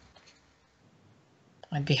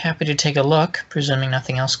 I'd be happy to take a look, presuming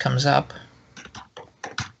nothing else comes up.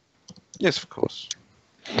 Yes, of course.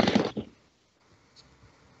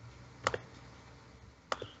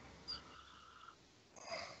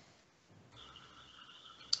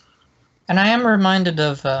 And I am reminded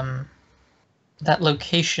of that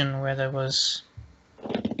location where there was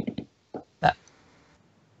that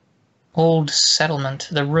old settlement,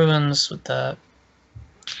 the ruins with the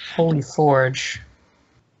Holy Forge.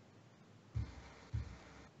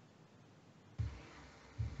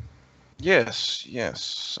 Yes.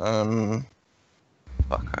 Fuck,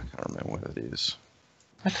 I can't remember what it is.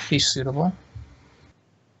 That could be suitable.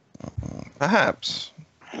 Perhaps.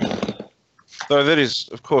 Though that is,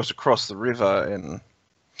 of course, across the river, and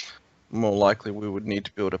more likely we would need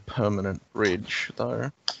to build a permanent bridge,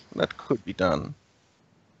 though. That could be done.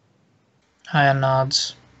 Haya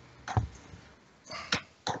nods.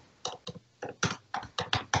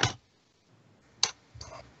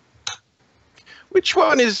 Which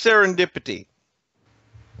one is serendipity?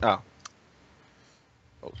 Oh.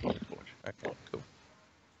 Okay, cool.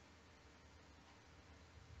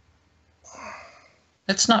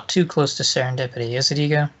 It's not too close to serendipity, is it,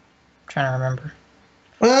 Ego? I'm trying to remember.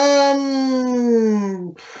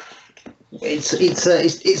 It's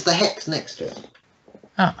the hex next to it.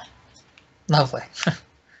 Oh, lovely.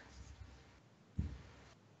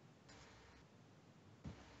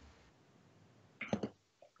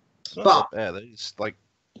 It's not that bad. It's like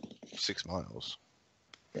 6 miles.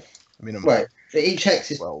 Minimum. Right. Each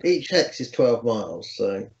hex is 12 miles,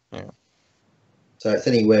 so yeah. So it's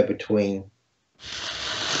anywhere between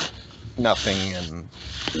nothing and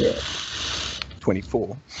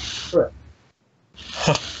 24. Correct.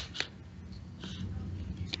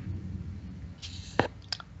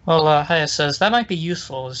 Well, Haya says that might be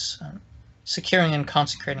useful, as securing and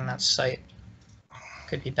consecrating that site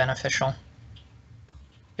could be beneficial.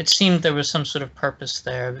 It seemed there was some sort of purpose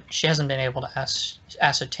there, but she hasn't been able to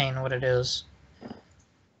ascertain what it is.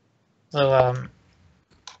 So,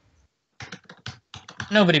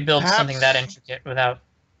 nobody builds something that Perhaps- intricate without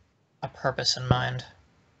a purpose in mind.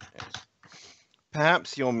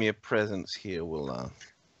 Perhaps your mere presence here will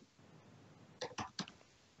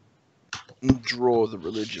draw the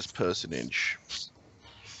religious personage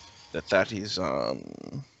that is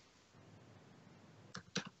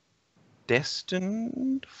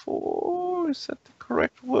destined for. Is that the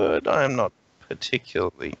correct word? I am not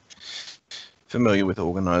particularly familiar with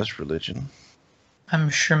organized religion. I'm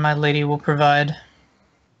sure my lady will provide.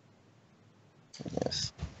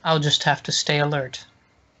 Yes. I'll just have to stay alert.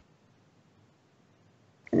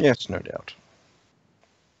 Yes, no doubt.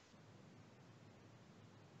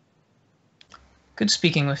 Good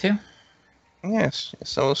speaking with you. Yes,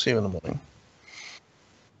 I will see you in the morning.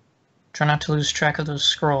 Try not to lose track of those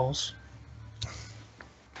scrolls.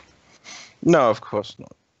 No, of course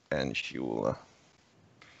not. And she will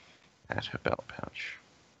add her belt pouch.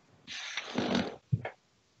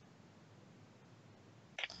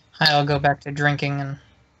 I'll go back to drinking and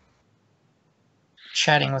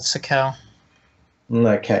chatting with Sakel.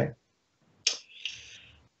 Okay.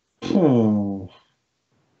 All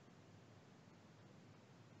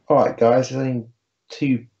right, guys. There's only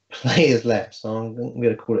 2 players left, so I'm going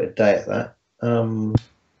to call it a day at that.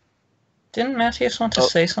 Didn't Matthias want to Oh.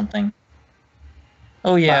 say something?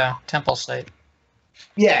 Oh yeah, temple site.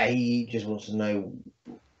 Yeah, he just wants to know,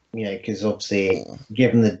 because obviously,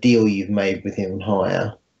 given the deal you've made with him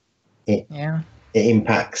higher, Yeah. it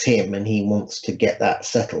impacts him, and he wants to get that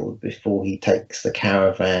settled before he takes the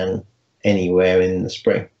caravan anywhere in the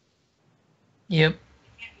spring. Yep.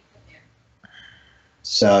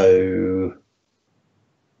 So,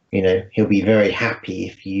 he'll be very happy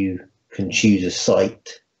if you can choose a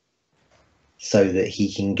site so that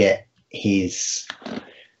he can get his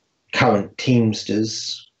current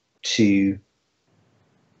teamsters to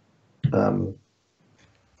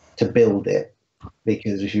build it.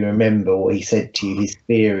 Because if you remember what he said to you, his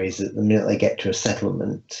fear is that the minute they get to a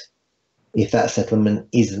settlement, if that settlement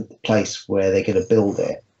isn't the place where they're going to build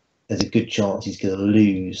it, there's a good chance he's going to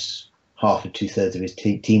lose half or 2/3 of his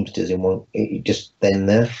teamsters in one just then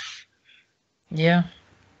there. Yeah.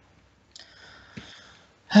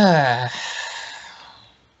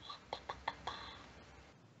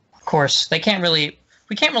 Of course, we can't really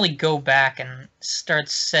go back and start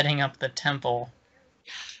setting up the temple.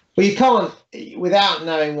 Well, you can't, without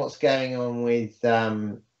knowing what's going on with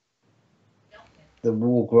the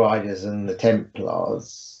Warg Riders and the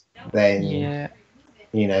Templars, then Yeah.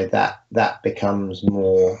 that becomes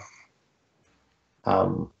more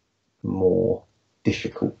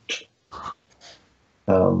difficult.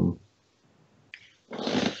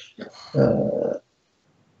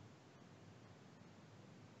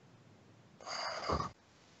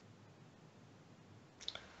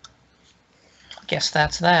 Guess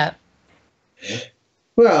that's that.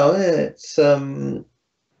 Well, it's the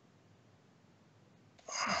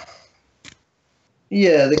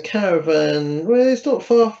caravan. Well, it's not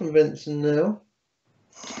far from Vincent now.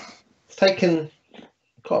 It's taken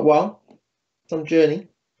quite a while, some journey.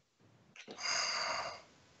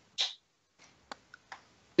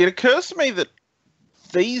 It occurs to me that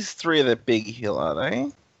these 3 are the big hill, are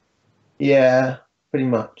they? Yeah, pretty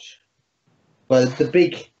much. But the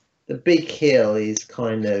big hill is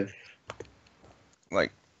kind of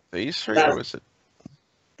Like these 3, That's- or is it?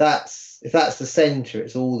 if that's the centre,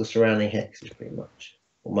 it's all the surrounding hexes pretty much,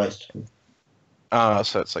 or most of them.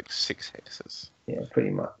 So it's like 6 hexes. Yeah, pretty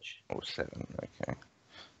much. Or 7, okay.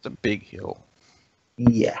 It's a big hill.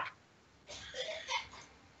 Yeah.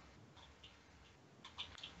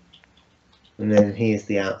 And then here's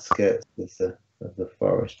the outskirts of the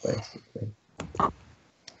forest, basically. The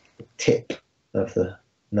tip of the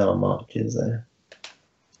Nile marches there.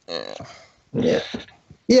 Yeah.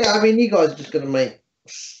 Yeah. I mean, you guys are just going to make.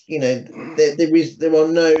 There are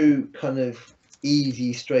no kind of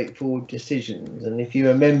easy, straightforward decisions. And if you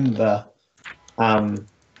remember,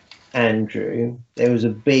 Andrew, there was a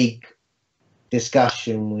big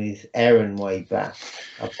discussion with Erin way back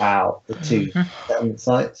about the 2 settlement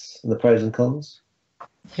sites and the pros and cons.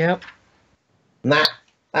 Yep. And that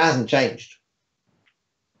hasn't changed.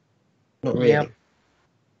 Not really. Yep.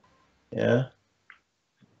 Yeah.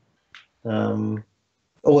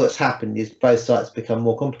 All that's happened is both sites become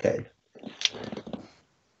more complicated.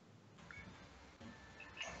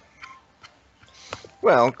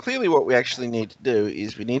 Well, clearly what we actually need to do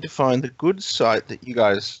is we need to find the good site that you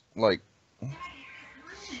guys,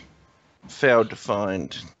 failed to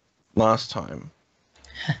find last time.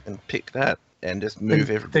 And pick that and just move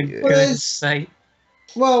The everybody good there. Well, site.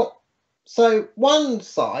 Well, so one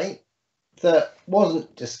site that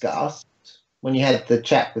wasn't discussed when you had the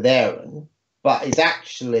chat with Aaron, but is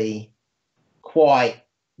actually quite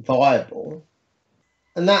viable,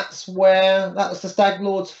 and that was the Stag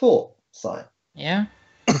Lord's Fort site. Yeah.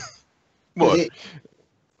 What?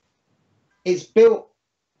 It's built.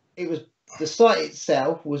 The site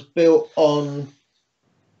itself was built on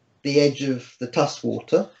the edge of the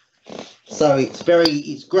Tusswater, so it's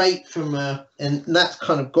great and that's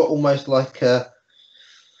kind of got almost like a,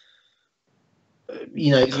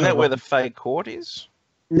 Isn't that where the Fey Court is?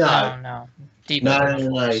 No. Deep No.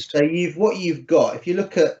 forest. So what you've got, if you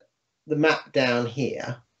look at the map down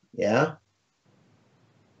here, yeah.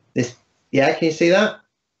 Can you see that?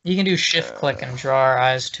 You can do shift click and draw our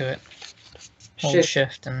eyes to it. Hold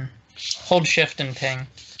shift and ping.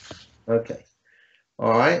 Okay.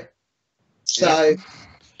 All right. So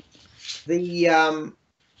the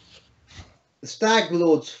Stag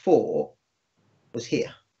Lord's Fort was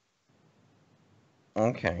here.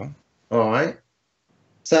 Okay. All right.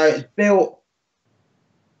 So it's built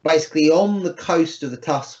basically on the coast of the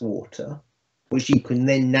Tusswater, which you can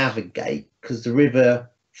then navigate because the river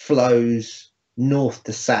flows north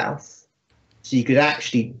to south. So you could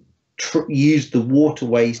actually use the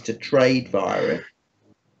waterways to trade via it.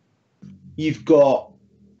 You've got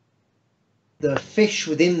the fish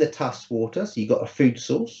within the Tusswater, so you've got a food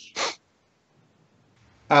source.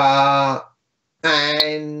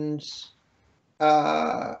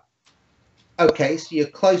 Okay, so you're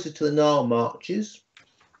closer to the Nile marches.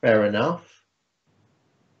 Fair enough.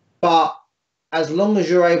 But as long as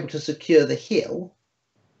you're able to secure the hill,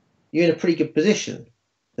 you're in a pretty good position.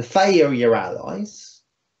 The Fae are your allies,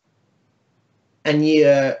 and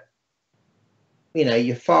you're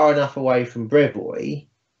far enough away from Brevoy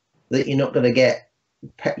that you're not going to get,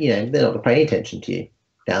 they're not going to pay any attention to you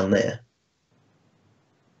down there.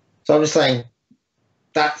 So I'm just saying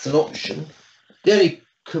that's an option. The only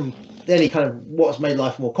kind of what's made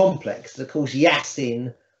life more complex is, of course,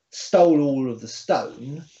 Yassin stole all of the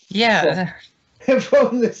stone. Yeah.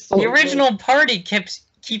 From the original party keeps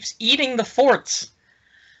eating the forts.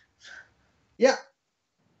 Yeah.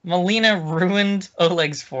 Melina ruined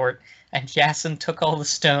Oleg's fort, and Yassin took all the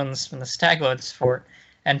stones from the Stag Lord's fort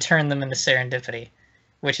and turned them into serendipity,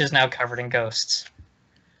 which is now covered in ghosts.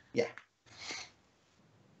 Yeah.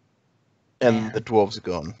 And the dwarves are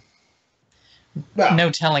gone. Well, no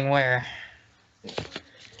telling where.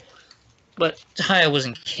 But Haya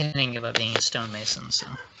wasn't kidding about being a stonemason, so.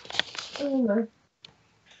 I don't know.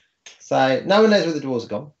 So no one knows where the dwarves are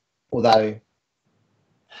gone, although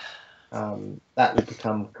that will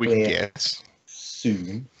become clear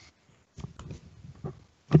soon.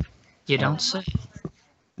 You don't say.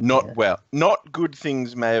 Not good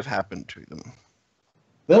things may have happened to them.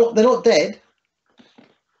 They're not dead.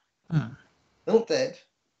 Hmm. They're not dead.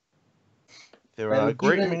 There are a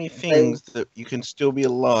great many things that you can still be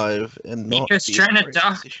alive and not You're just be in trying a to great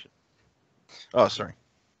talk. position. Oh, sorry.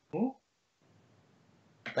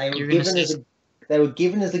 They were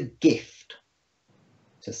given as a gift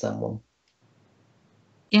to someone.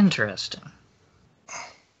 Interesting.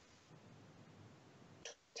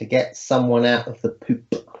 To get someone out of the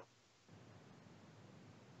poop.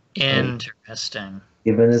 Interesting.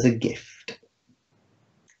 Given as a gift.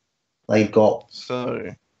 They got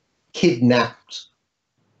kidnapped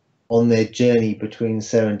on their journey between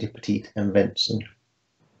Serendipity and Venson.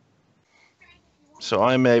 So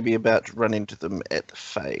I may be about to run into them at the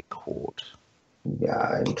Fae Court.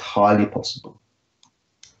 Yeah, entirely possible.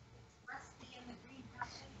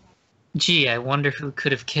 Gee, I wonder who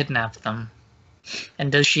could have kidnapped them.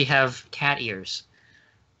 And does she have cat ears?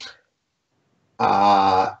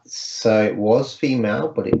 So it was female,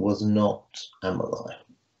 but it was not Amelie.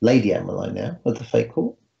 Lady Amelie now, of the Fae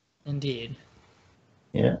Court. Indeed.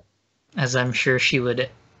 Yeah. As I'm sure she would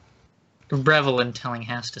revel in telling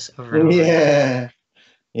Hastus over and over. Yeah.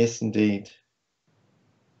 Yes, indeed.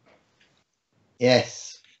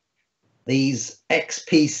 Yes. These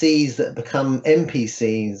XPCs that become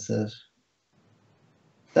NPCs are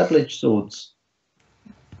double-edged swords.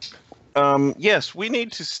 Yes, we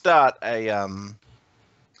need to start a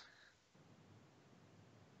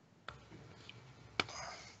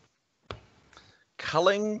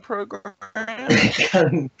culling program.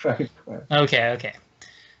 Okay.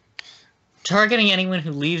 Targeting anyone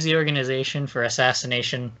who leaves the organization for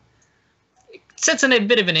assassination sets in a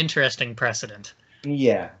bit of an interesting precedent.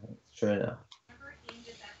 Yeah, true enough.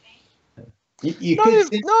 No.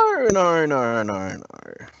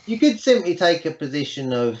 You could simply take a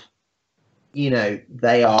position of,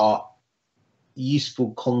 they are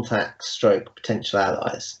useful contacts / potential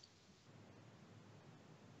allies.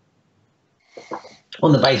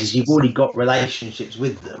 on the basis you've already got relationships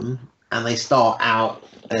with them, and they start out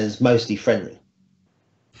as mostly friendly.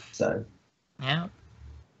 So, Yeah,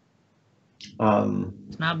 um,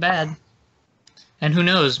 it's not bad. And who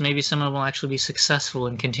knows? Maybe someone will actually be successful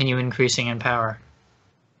and continue increasing in power.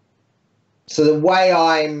 so the way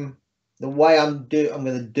I'm going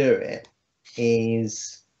to do it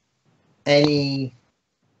is any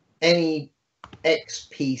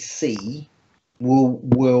XPC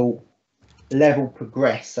will level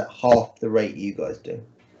progress at half the rate you guys do.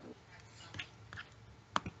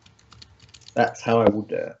 That's how I will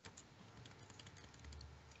do it.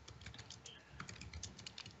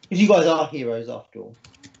 Because you guys are heroes after all.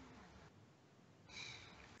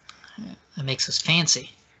 That makes us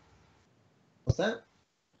fancy. What's that?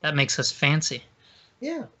 That makes us fancy.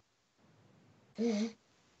 Yeah. Yeah.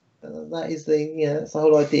 That is that's the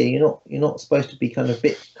whole idea. You're not supposed to be kind of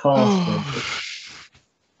bit cast.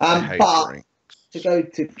 But drinks. to go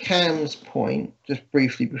to Cam's point, just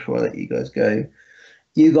briefly before I let you guys go,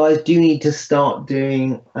 you guys do need to start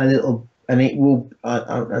doing a little, and it will.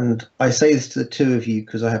 And I say this to the two of you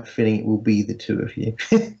because I have a feeling it will be the two of you.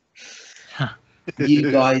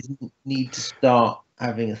 You guys need to start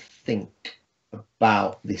having a think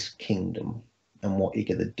about this kingdom and what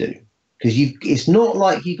you're going to do. Because it's not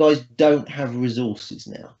like you guys don't have resources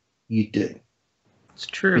now. You do. It's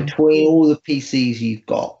true. Between all the PCs you've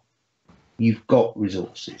got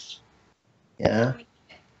resources. Yeah?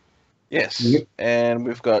 Yes. Yep. And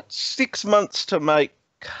we've got 6 months to make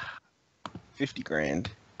 50 grand.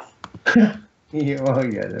 Yeah, there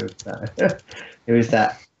was that. There was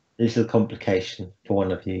that little complication for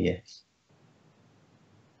one of you, yes.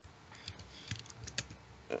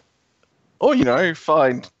 Or,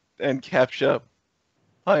 find and capture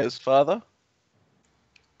Haya's father.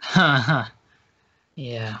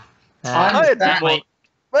 Yeah. I'd be That more, might...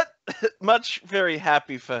 but much very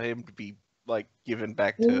happy for him to be given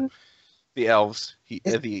back to the elves,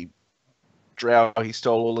 the drow he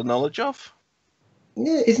stole all the knowledge of.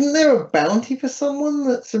 Yeah, isn't there a bounty for someone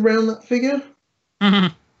that's around that figure?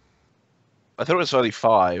 I thought it was only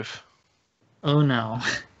 5. Oh no.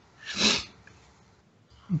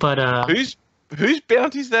 But whose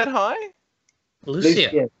bounty's that high?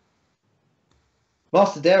 Lucia.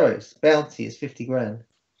 Master Darrow's bounty is 50 grand.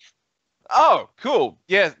 Oh, cool.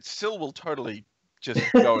 Yeah, Syl will totally just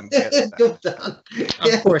go and get that.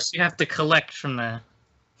 Of course, you have to collect from the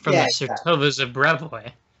Sertovas of Brevoy.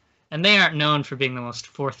 And they aren't known for being the most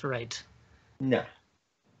forthright. No.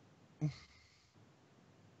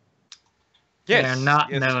 They are not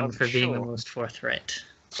known for being the most forthright.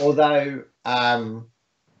 Although,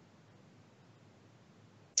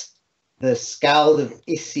 the Scald of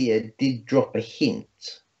Isia did drop a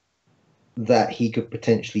hint that he could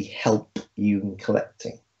potentially help you in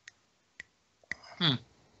collecting.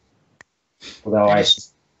 Although I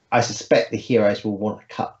suspect the heroes will want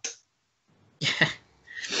a cut. Yeah.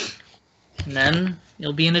 And then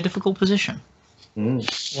you'll be in a difficult position.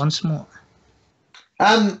 Once more.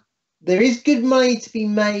 There is good money to be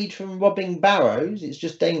made from robbing barrows. It's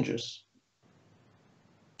just dangerous.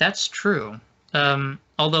 That's true.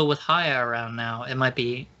 Although with Haya around now, it might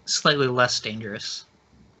be slightly less dangerous.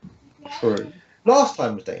 True. Last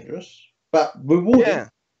time was dangerous, but rewarding.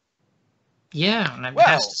 Yeah, and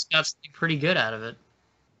Hestus got something pretty good out of it.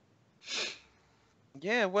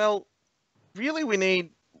 Yeah, well, really we need...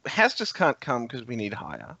 Hestus can't come because we need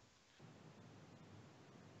Haya.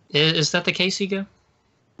 Is that the case, Ego?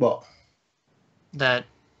 What? That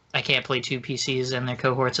I can't play 2 PCs and their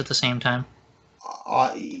cohorts at the same time?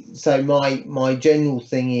 So my general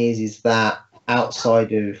thing is that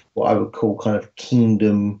outside of what I would call kind of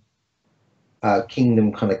kingdom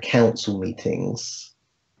kind of council meetings,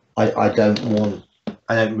 I don't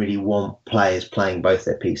really want players playing both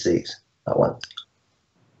their PCs at once.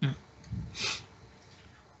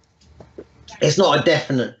 It's not a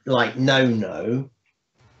definite no,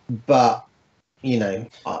 but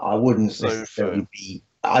I wouldn't necessarily be.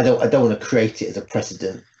 I don't want to create it as a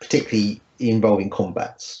precedent, particularly involving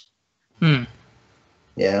combats.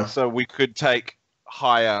 Yeah. So we could take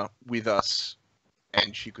Haya with us,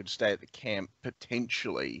 and she could stay at the camp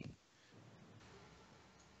potentially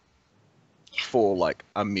for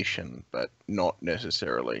a mission, but not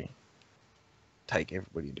necessarily take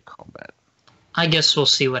everybody into combat. I guess we'll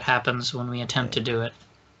see what happens when we attempt to do it.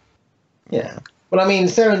 Yeah. But I mean,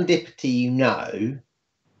 serendipity,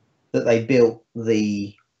 that they built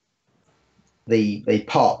the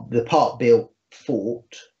part built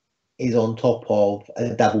fort is on top of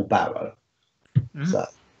a double barrow. So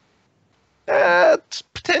it's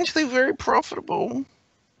potentially very profitable.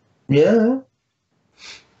 Yeah.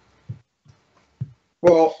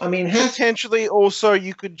 Well, I mean, Potentially, also,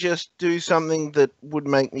 you could just do something that would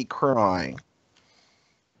make me cry.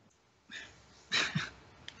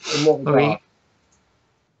 in what regard?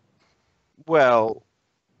 Well,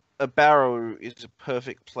 a barrow is a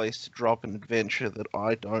perfect place to drop an adventure that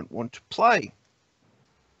I don't want to play,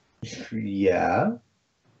 Yeah.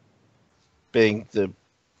 being the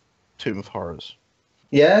Tomb of Horrors.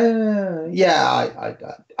 Yeah, yeah.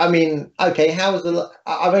 I mean, okay. How was the?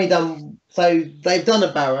 I've only done. So they've done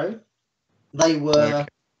a barrow. They were. Okay.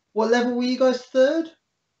 What level were you guys? Third.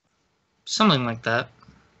 Something like that.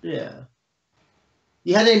 Yeah.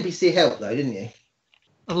 You had NPC help though, didn't you?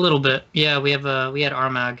 A little bit. Yeah, we had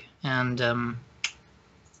Armag and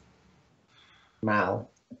Mal.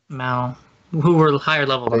 Mal, who were higher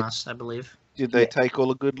level than us, I believe. Did they take all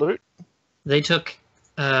the good loot? They took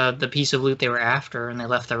the piece of loot they were after, and they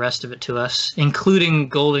left the rest of it to us, including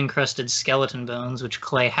gold-encrusted skeleton bones, which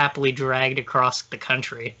Clay happily dragged across the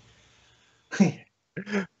country.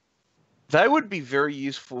 They would be very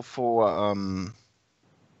useful for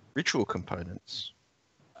ritual components.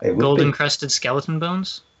 Gold-encrusted skeleton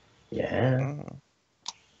bones? Yeah. Mm.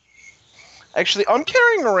 Actually, I'm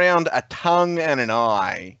carrying around a tongue and an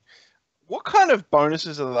eye. What kind of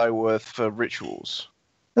bonuses are they worth for rituals?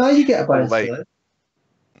 No, you get a bonus Well, for it.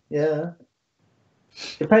 Yeah.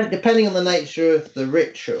 Depending on the nature of the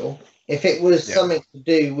ritual, if it was something to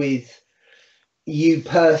do with you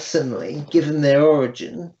personally, given their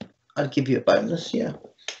origin, I'd give you a bonus, yeah.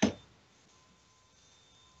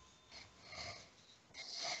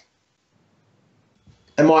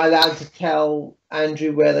 Am I allowed to tell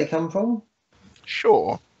Andrew where they come from?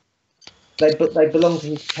 Sure. They belong to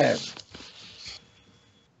his parents.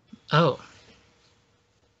 Oh.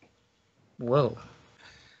 Whoa.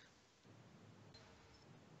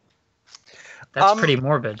 That's pretty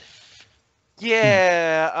morbid.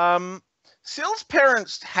 Yeah. Syl's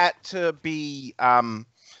parents had to be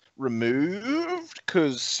removed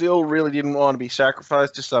because Syl really didn't want to be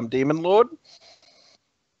sacrificed to some demon lord.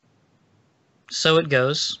 So it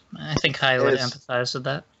goes. I think I would empathize with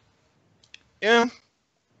that. Yeah.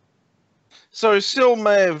 So Syl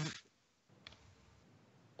may have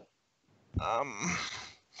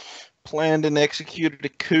planned and executed a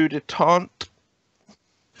coup d'etat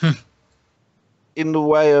in the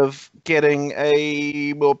way of getting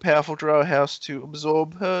a more powerful drow house to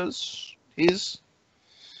absorb his.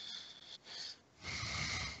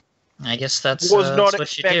 I guess that's was not what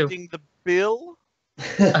expecting the bill.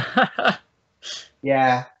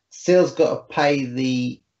 Yeah, Syl's got to pay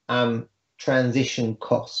the transition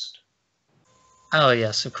cost. Oh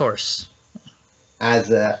yes, of course.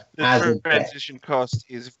 The transition cost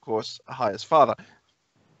is, of course, highest father.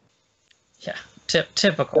 Yeah,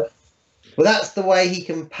 typical. Well, that's the way he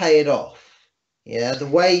can pay it off. Yeah,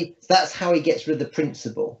 that's how he gets rid of the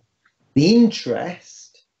principal. The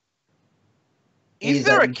interest. Is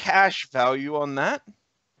there a cash value on that?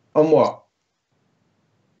 On what?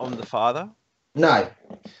 On the father? No.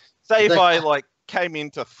 Say if I came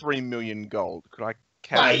into 3 million gold, could I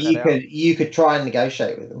cash that out? You could try and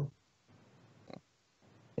negotiate with them.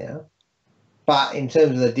 Yeah. But in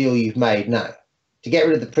terms of the deal you've made, no. To get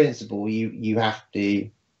rid of the principal, you have to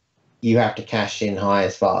cash in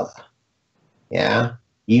highest father. Yeah.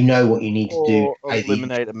 You know what you need to do. Or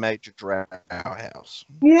eliminate a major drow house.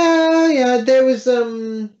 Yeah. There was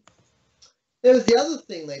the other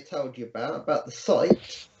thing they told you about the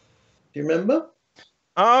site. Do you remember?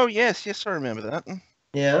 Oh yes, I remember that.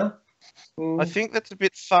 Yeah. I think that's a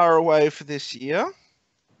bit far away for this year.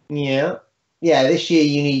 Yeah. Yeah, this year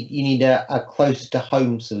you need a closer to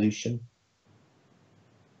home solution.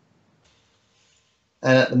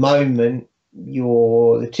 And at the moment,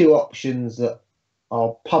 the two options that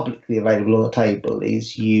are publicly available on the table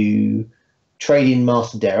is you trade in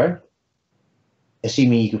Master Darrow,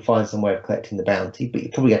 assuming you can find some way of collecting the bounty, but you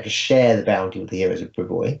probably have to share the bounty with the Heroes of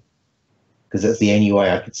Brevoy, because that's the only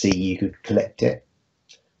way I could see you could collect it.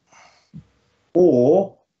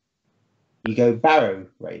 Or you go barrow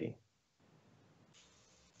raiding.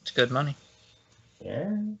 It's good money.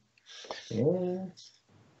 Yeah.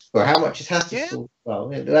 Or how much is Hastus sword? Well,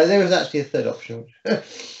 there was actually a third option.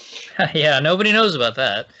 Yeah, nobody knows about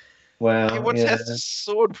that. Well, what's Hastus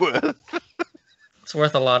sword worth? It's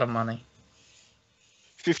worth a lot of money.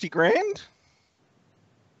 50 grand?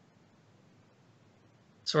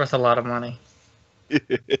 It's worth a lot of money.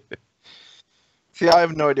 See, I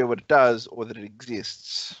have no idea what it does or that it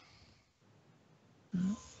exists.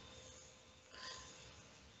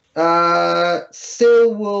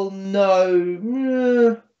 Syl will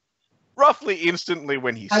know roughly instantly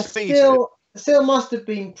when he sees it. Syl must have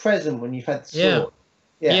been present when you've had the sword.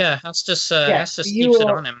 Yeah, Hastus so keeps you it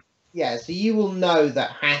are- on him. Yeah, so you will know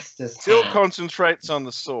that Hastus Still has. concentrates on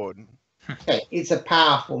the sword. Okay, it's a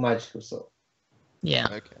powerful magical sword. Yeah.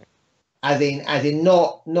 Okay. As in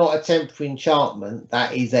not a temporary enchantment,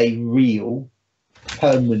 that is a real,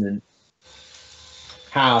 permanent,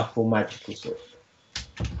 powerful magical sword.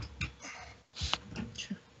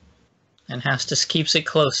 And Hastus keeps it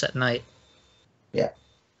close at night. Yeah.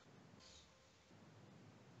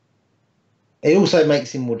 It also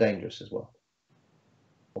makes him more dangerous as well.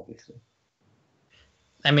 Obviously.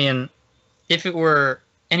 I mean, if it were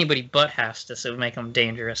anybody but Hastus, it would make him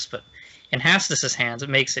dangerous, but in Hastus's hands, it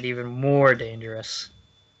makes it even more dangerous.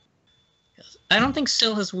 I don't think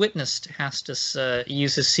Syl has witnessed Hastus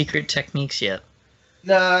use his secret techniques yet.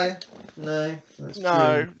 No. That's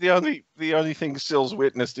No, true. the only thing Syl's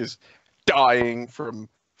witnessed is dying from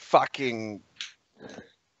fucking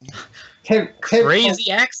Temp-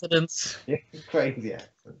 Crazy accidents. Crazy.